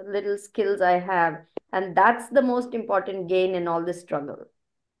 whatever little skills I have. And that's the most important gain in all this struggle.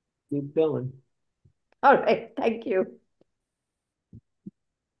 Keep going. All right, thank you.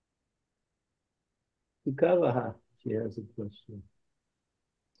 Sukavaha, she has a question.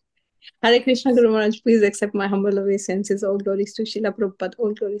 Hare Krishna Guru Maharaj, please accept my humble obeisances. All glories to Srila Prabhupada,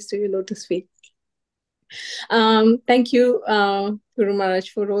 all glories to your lotus feet. Thank you, Guru Maharaj,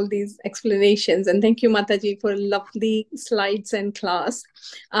 for all these explanations, and thank you, Mataji, for lovely slides and class.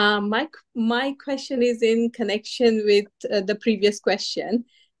 My question is in connection with the previous question.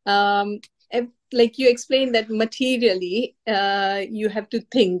 Like you explained that materially you have to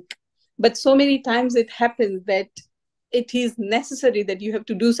think, but so many times it happens that it is necessary that you have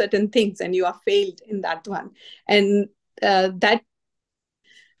to do certain things and you are failed in that one, and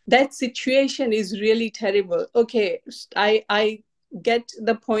that situation is really terrible. Okay, I get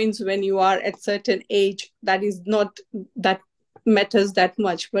the points when you are at certain age, that is not that matters that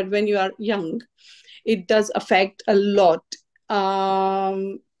much, but when you are young, it does affect a lot.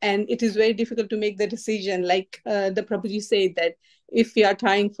 And it is very difficult to make the decision, like the Prabhuji said, that if you are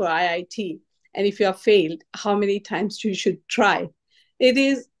trying for IIT and if you are failed, how many times you should try. It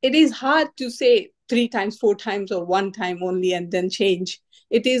is hard to say 3 times, 4 times, or 1 time only and then change.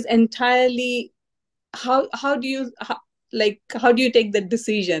 It is entirely how do you take the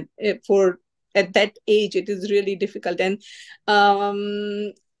decision for at that age. It is really difficult, and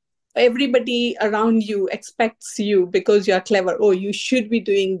everybody around you expects you because you are clever. Oh, you should be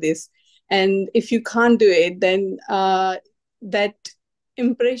doing this, and if you can't do it, then that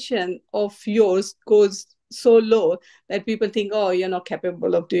impression of yours goes so low that people think, oh, you're not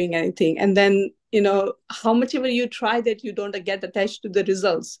capable of doing anything. And then how much ever you try, that you don't get attached to the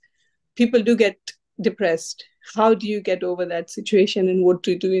results, people do get depressed. How do you get over that situation, and what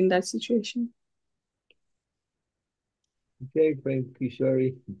to do in that situation? Okay, Prema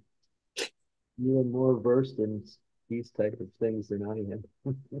Kishori, you are more versed in these type of things than I am.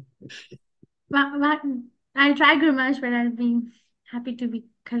 I'll try, Guru Maharaj, but I'll be happy to be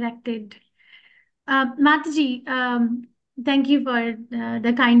corrected. Mataji, thank you for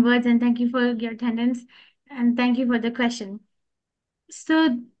the kind words, and thank you for your attendance, and thank you for the question.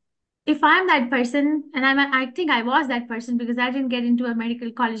 So, if I'm that person, and I think I was that person because I didn't get into a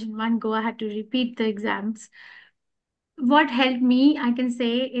medical college in one go, I had to repeat the exams. What helped me, I can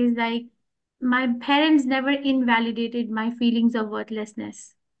say, is like my parents never invalidated my feelings of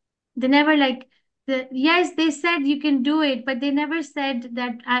worthlessness. They never yes, they said you can do it, but they never said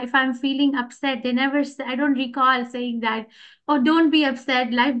that if I'm feeling upset, they never said, I don't recall saying that, oh, don't be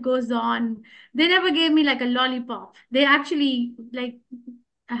upset, life goes on. They never gave me like a lollipop. They actually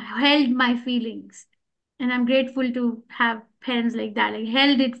held my feelings. And I'm grateful to have parents like that, like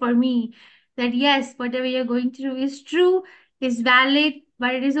held it for me, that yes, whatever you're going through is true, is valid,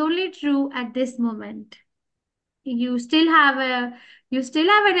 but it is only true at this moment. You still have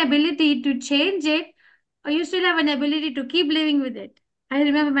an ability to change it, or you still have an ability to keep living with it. I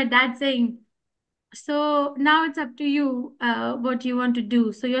remember my dad saying, so now it's up to you what you want to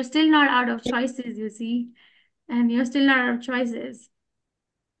do. So you're still not out of choices, you see, and you're still not out of choices.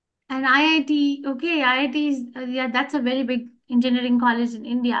 And IIT, okay, IIT is, yeah, that's a very big engineering college in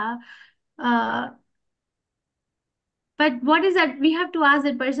India. But what is that? We have to ask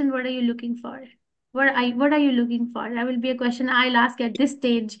that person, what are you looking for? What are you looking for? That will be a question I'll ask at this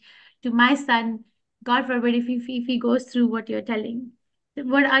stage to my son. God forbid if he goes through what you're telling.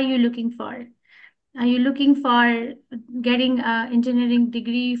 What are you looking for? Are you looking for getting an engineering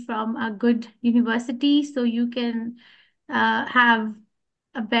degree from a good university so you can have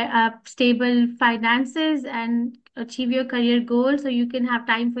a stable finances and achieve your career goal so you can have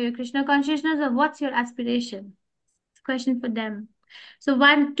time for your Krishna consciousness, or what's your aspiration? It's a question for them. So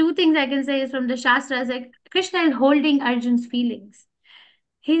two things I can say is from the Shastras, like Krishna is holding Arjun's feelings.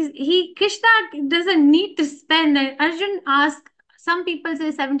 Krishna doesn't need to spend. Arjun asked, some people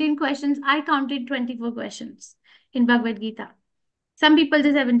say 17 questions. I counted 24 questions in Bhagavad Gita. Some people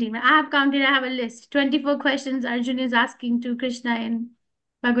say 17. I have counted, I have a list. 24 questions Arjun is asking to Krishna in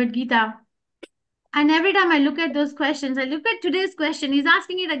Bhagavad Gita. And every time I look at those questions, I look at today's question, he's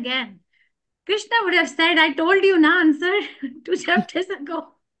asking it again. Krishna would have said, I told you na answer 2 chapters ago.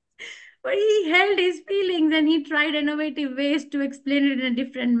 But he held his feelings and he tried innovative ways to explain it in a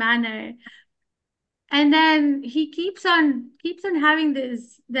different manner. And then he keeps on having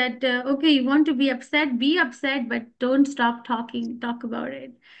this that okay, you want to be upset, but don't stop talk about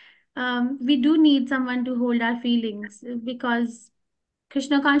it. We do need someone to hold our feelings because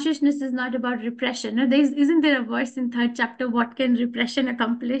Krishna consciousness is not about repression. No, isn't there a verse in third chapter? What can repression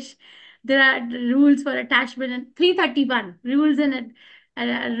accomplish? There are rules for attachment and 331 rules and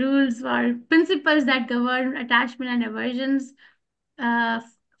rules for principles that govern attachment and aversions.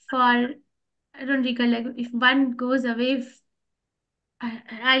 For I don't recollect if one goes away.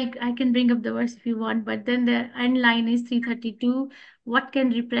 I can bring up the verse if you want, but then the end line is 332. What can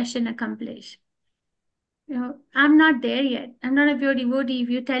repression accomplish? I'm not there yet. I'm not a pure devotee. If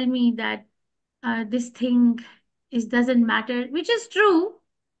you tell me that this thing doesn't matter, which is true,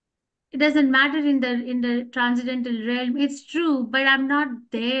 it doesn't matter in the transcendental realm. It's true, but I'm not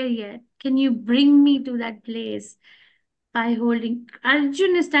there yet. Can you bring me to that place by holding?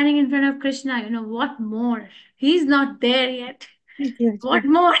 Arjun is standing in front of Krishna. What more? He's not there yet. Yes. What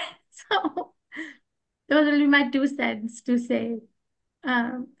more? So those will be my 2 cents to say.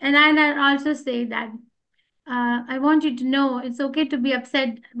 And I also say that I want you to know it's okay to be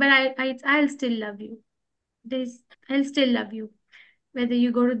upset, but I'll still love you. I'll still love you, whether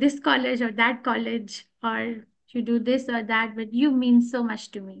you go to this college or that college, or you do this or that. But you mean so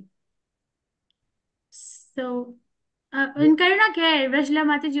much to me. So in Karuna Care, Rajla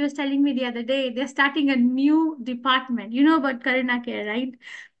Mataji was telling me the other day, they're starting a new department. You know about Karuna Care, right?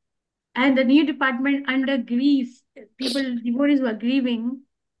 And the new department under grief, devotees who are grieving,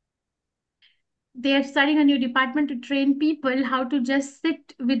 they are starting a new department to train people how to just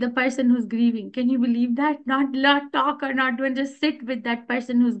sit with the person who's grieving. Can you believe that? Not talk or not even just sit with that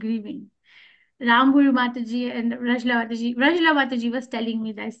person who's grieving. Ramguru Mataji and Rajla Mataji was telling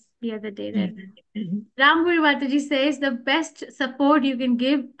me this the other day that Ramguru Mataji says the best support you can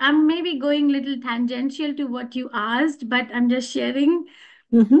give. I'm maybe going a little tangential to what you asked, but I'm just sharing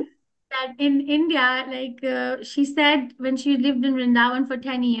that in India, like she said, when she lived in Vrindavan for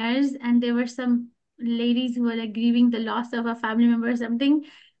 10 years, and there were some ladies who were like grieving the loss of a family member or something.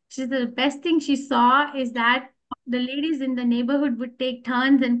 She said the best thing she saw is that the ladies in the neighborhood would take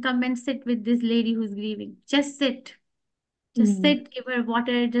turns and come and sit with this lady who's grieving. Just sit. Just sit, give her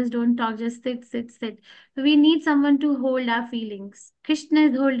water, just don't talk, just sit, sit, sit. So we need someone to hold our feelings. Krishna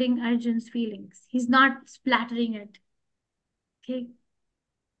is holding Arjun's feelings. He's not splattering it. Okay.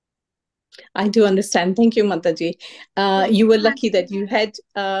 I do understand. Thank you, Mataji. You were lucky that you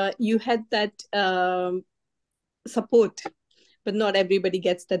had that support, but not everybody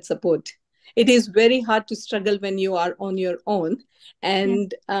gets that support. It is very hard to struggle when you are on your own,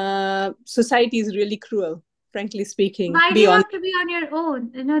 and society is really cruel, frankly speaking. Why do you have to be on your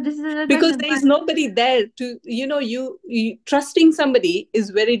own? This is another Because question. there is nobody there to, you trusting somebody is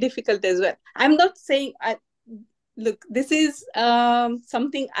very difficult as well. I'm not saying look, this is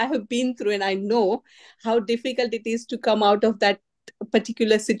something I have been through, and I know how difficult it is to come out of that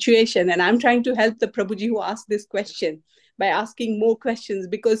particular situation. And I'm trying to help the Prabhuji who asked this question by asking more questions,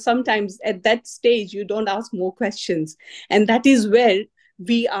 because sometimes at that stage you don't ask more questions, and that is where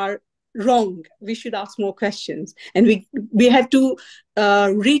we are wrong. We should ask more questions, and we have to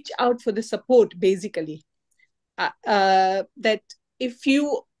reach out for the support, basically. That if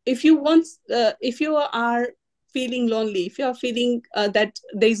you are feeling lonely, if you are feeling that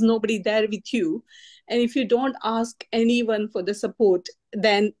there is nobody there with you, and if you don't ask anyone for the support,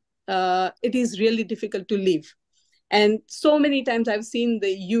 then it is really difficult to live. And so many times I've seen the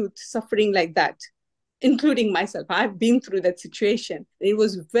youth suffering like that, including myself. I've been through that situation. It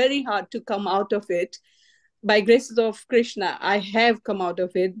was very hard to come out of it. By grace of Krishna, I have come out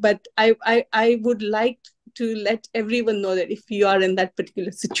of it, but I would like to let everyone know that if you are in that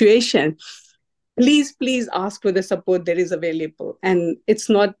particular situation, please ask for the support that is available. And it's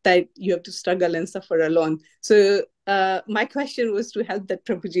not that you have to struggle and suffer alone. So my question was to help that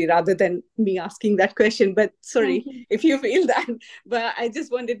Prabhuji rather than me asking that question. But sorry if you feel that, but I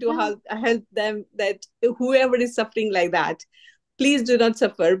just wanted to help them, that whoever is suffering like that, please do not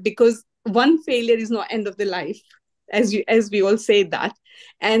suffer, because one failure is not end of the life, as we all say that.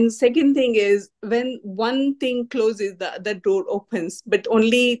 And second thing is, when one thing closes, the door opens. But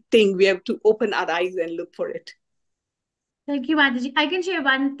only thing, we have to open our eyes and look for it. Thank you, Mataji. I can share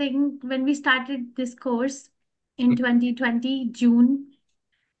one thing. When we started this course in 2020, June,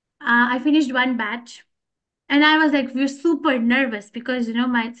 I finished one batch. And I was like, we're super nervous because,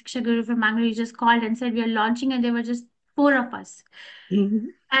 my Siksha Guru from Mangalore just called and said, we are launching. And there were just 4 of us. Mhm.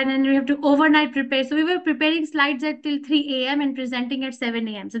 And then we have to overnight prepare. So we were preparing slides at till 3 a.m. and presenting at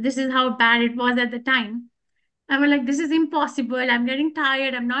 7 a.m. So this is how bad it was at the time. I was like, this is impossible. I'm getting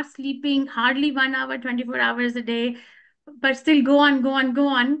tired. I'm not sleeping hardly 1 hour, 24 hours a day, but still go on, go on, go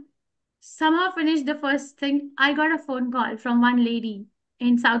on. Somehow finished the first thing. I got a phone call from one lady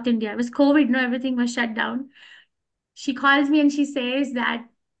in South India. It was COVID, no, everything was shut down. She calls me and she says that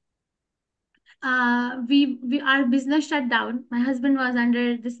we our business shut down. My husband was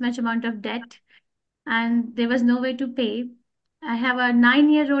under this much amount of debt and there was no way to pay. I have a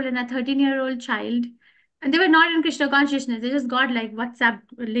 9-year-old and a 13-year-old child, and they were not in Krishna consciousness. They just got like WhatsApp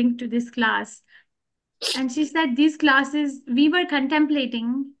link to this class. And she said these classes, we were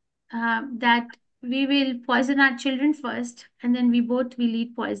contemplating that we will poison our children first, and then we both will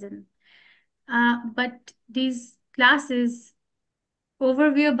eat poison. But these classes,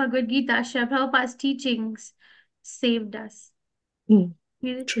 overview of Bhagavad Gita, Srila Prabhupada's teachings saved us. Mm,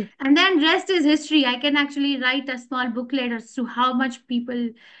 Yeah. true. And then rest is history. I can actually write a small booklet as to how much people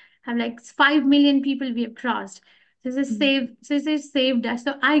have, like 5 million people we have crossed. This is saved us.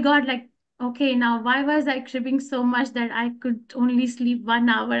 So I got like, okay, now why was I cribbing so much that I could only sleep 1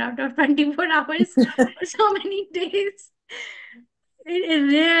 hour out of 24 hours for so many days? It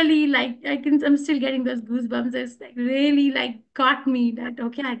really like I'm still getting those goosebumps. It's like really like got me that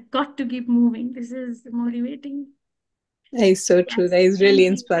okay, I got to keep moving. This is motivating. That is so true. Yes. That is Thank really you.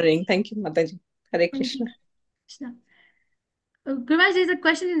 inspiring. Thank you, Mataji. Hare Thank you. Krishna. Krishna. Gurvaj, there's a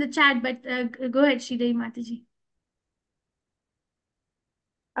question in the chat, but go ahead, Sridhar Mataji.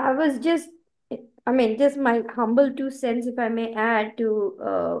 I was just, just my humble 2 cents, if I may add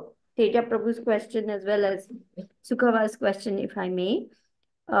to Teja Prabhu's question as well as Sukhava's question, if I may.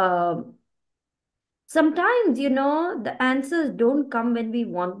 Sometimes, the answers don't come when we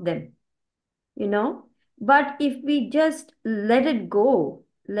want them, but if we just let it go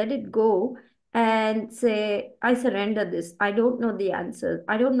and say, I surrender this. I don't know the answers.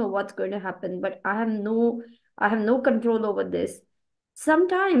 I don't know what's going to happen, but I have no control over this.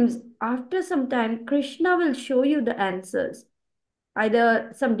 Sometimes, after some time, Krishna will show you the answers.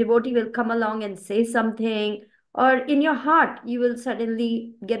 Either some devotee will come along and say something, or in your heart, you will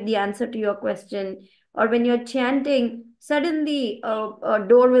suddenly get the answer to your question. Or when you're chanting, suddenly a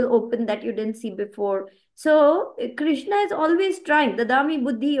door will open that you didn't see before. So, Krishna is always trying. Dadami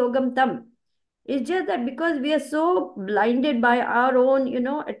buddhi yogam tam. It's just that because we are so blinded by our own,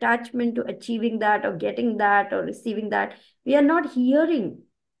 attachment to achieving that or getting that or receiving that, we are not hearing.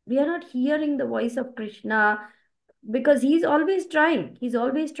 We are not hearing the voice of Krishna because he's always trying. He's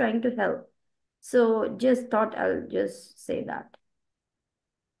always trying to help. So just thought I'll just say that.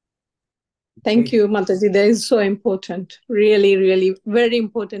 Thank you, Mataji. That is so important. Really, really very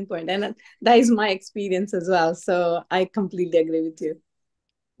important point. And that is my experience as well. So I completely agree with you.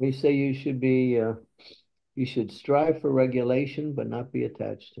 We say you should strive for regulation, but not be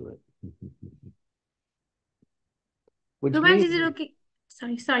attached to it. Which Gurvaj, means, is it okay?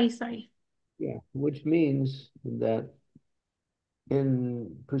 Sorry. yeah, which means that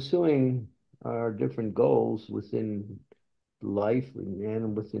in pursuing our different goals within life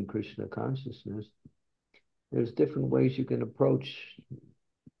and within Krishna consciousness, there's different ways you can approach.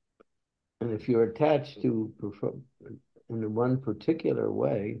 And if you're attached to in one particular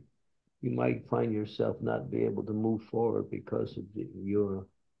way, you might find yourself not be able to move forward because of your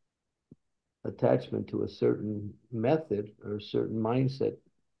attachment to a certain method or a certain mindset.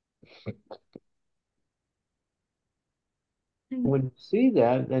 When you see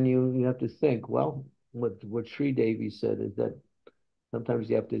that, then you have to think, well, what Sri Devi said is that sometimes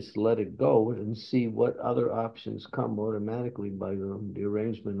you have to just let it go and see what other options come automatically by the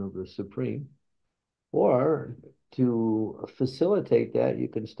arrangement of the Supreme. Or to facilitate that, you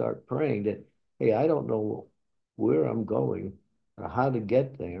can start praying that, hey, I don't know where I'm going or how to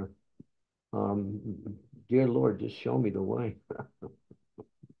get there. Dear Lord, just show me the way.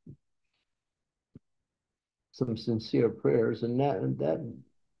 Some sincere prayers, and that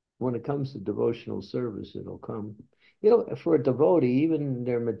when it comes to devotional service, it'll come. For a devotee, even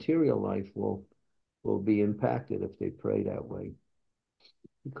their material life will be impacted if they pray that way.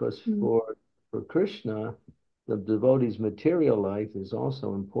 Because for Krishna, the devotee's material life is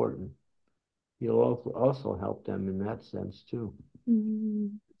also important. You'll also help them in that sense too.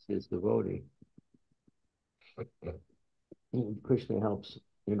 It's his devotee. Krishna helps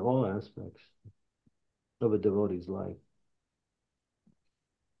in all aspects of a devotee's life.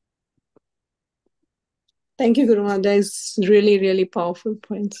 Thank you, Guru Maharaj. That is really, really powerful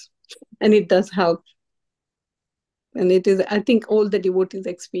points. And it does help. And it is, I think, all the devotees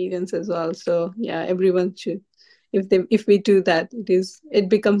experience as well. So yeah, everyone should if we do that, it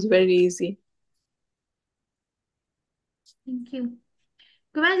becomes very easy. Thank you.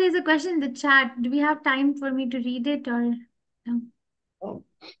 Kumar, there's a question in the chat. Do we have time for me to read it or no? Oh,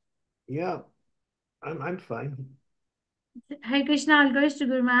 yeah, I'm fine. Hare Krishna, all goes to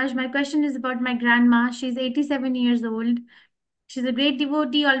Guru Maharaj. My question is about my grandma. She's 87 years old. She's a great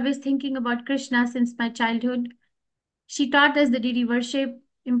devotee, always thinking about Krishna since my childhood. She taught us the deity worship,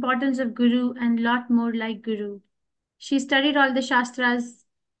 importance of Guru, and lot more like Guru. She studied all the Shastras,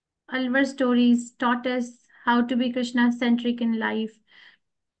 Alvar stories, taught us how to be Krishna-centric in life.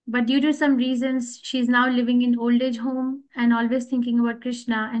 But due to some reasons, she's now living in old age home and always thinking about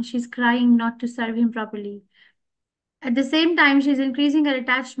Krishna, and she's crying not to serve him properly. At the same time, she's increasing her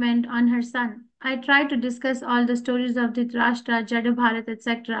attachment on her son. I try to discuss all the stories of Dhritarashtra, Jadabharat,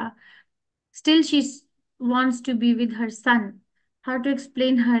 etc. Still, she wants to be with her son. How to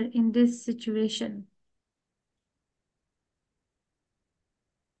explain her in this situation?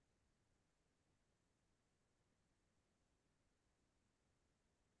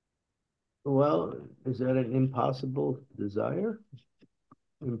 Well, is that an impossible desire?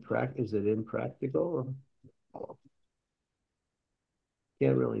 Is it impractical?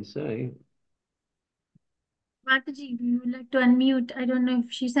 Can't really say. Mataji, you would like to unmute? I don't know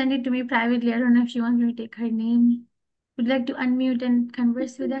if she sent it to me privately. I don't know if she wants me to take her name. Would you like to unmute and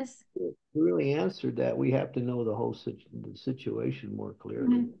converse with us? To really answer that, we have to know the whole situation more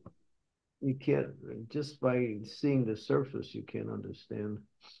clearly. You can't, just by seeing the surface, you can't understand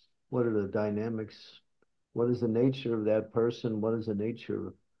what are the dynamics, what is the nature of that person, what is the nature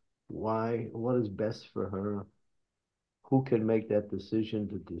of why, what is best for her, who can make that decision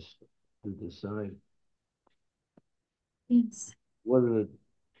to decide. Yes. What are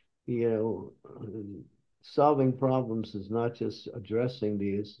solving problems is not just addressing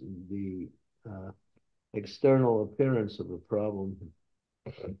the external appearance of a problem.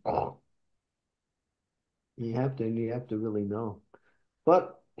 You have to really know.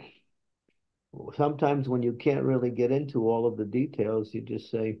 But sometimes when you can't really get into all of the details, you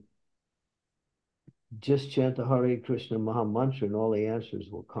just say, just chant the Hare Krishna Maha Mantra and all the answers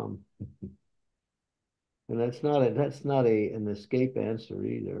will come. And that's not an escape answer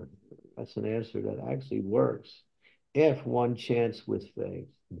either. That's an answer that actually works if one chants with faith.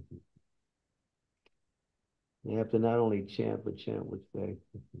 You have to not only chant, but chant with faith.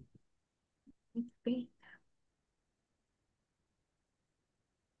 With faith.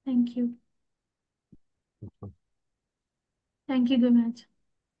 Thank you. Thank you, Gurmaj.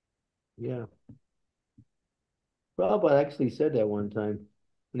 Yeah. Prabhupada actually said that one time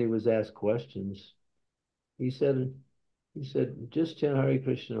when he was asked questions. He said, just chant Hare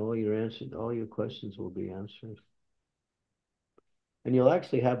Krishna, all your questions will be answered. And you'll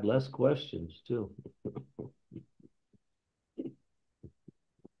actually have less questions too.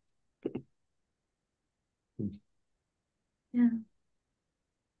 Yeah.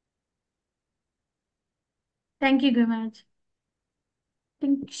 Thank you, Gurmaj. I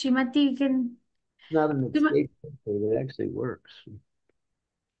think Shrimati can. Not an escape, it actually works.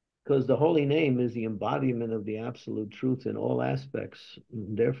 Because the holy name is the embodiment of the absolute truth in all aspects.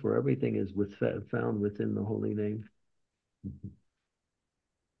 Therefore, everything is found within the holy name.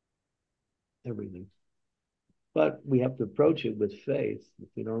 Everything. But we have to approach it with faith. If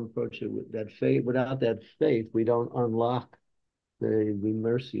we don't approach it with that faith, without that faith, we don't unlock the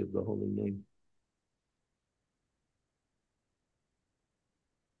mercy of the holy name.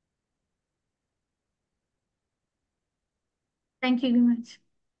 Thank you very much.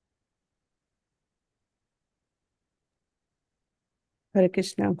 Hare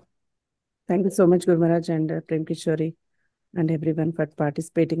Krishna. Thank you so much, Guru Maharaj and Prema Kisori and everyone for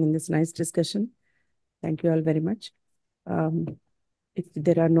participating in this nice discussion. Thank you all very much. If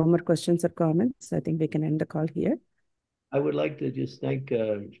there are no more questions or comments, I think we can end the call here. I would like to just thank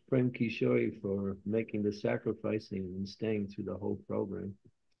Prema Kisori for making the sacrificing and staying through the whole program.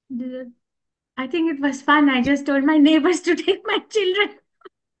 I think it was fun. I just told my neighbors to take my children.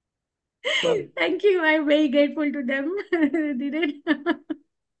 Well, thank you. I'm very grateful to them. They did it.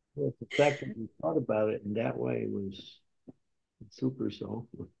 Well, the fact that we thought about it in that way was super so.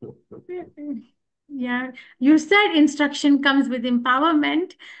 Yeah, you said instruction comes with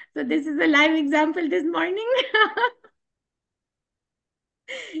empowerment. So this is a live example this morning.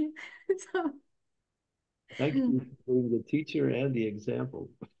 So, thank you for being the teacher and the example.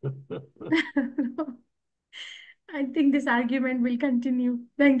 I think this argument will continue.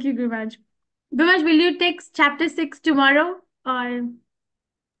 Thank you, Gurmaj. Gurmaj, will you take chapter 6 tomorrow or?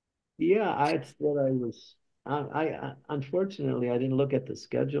 Yeah, it's what I was. I unfortunately I didn't look at the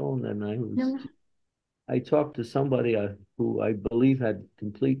schedule, and then I was I talked to somebody who I believe had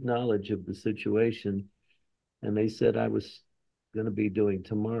complete knowledge of the situation, and they said I was going to be doing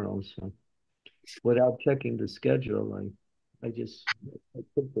tomorrow. So without checking the schedule, I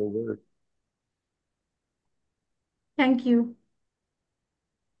took their word. Thank you.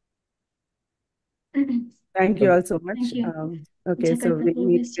 Thank you all so much. Thank you. Okay, so we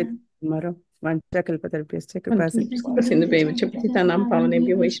meet with tomorrow. Vancha kalpatarubhyascha Sindhu Patitanam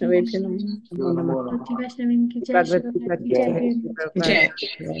Pavanebhyo Vaishnavebhyo Namo. Bhagavad Gita ki jai. Jai.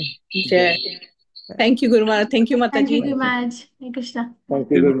 Jai. Thank you, Guru Maharaj. Thank you, Mataji. Thank you, Guru Maharaj. Hare Krishna. Thank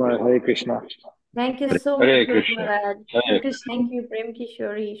you, Guru Maharaj. Hare Krishna. Thank you so Hare much, Guru Krishna. Maharaj. Hare Krishna. Thank you, Prema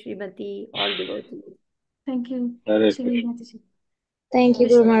Kisori, Srimati, all devotees. Thank you. Hare Shri Krishna. Mataji. Thank you,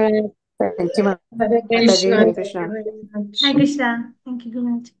 Guru Maharaj. Thank you, Hare Mataji. Hare Krishna. Krishna. Hare Krishna. Thank you, Guru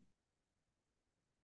Maharaj.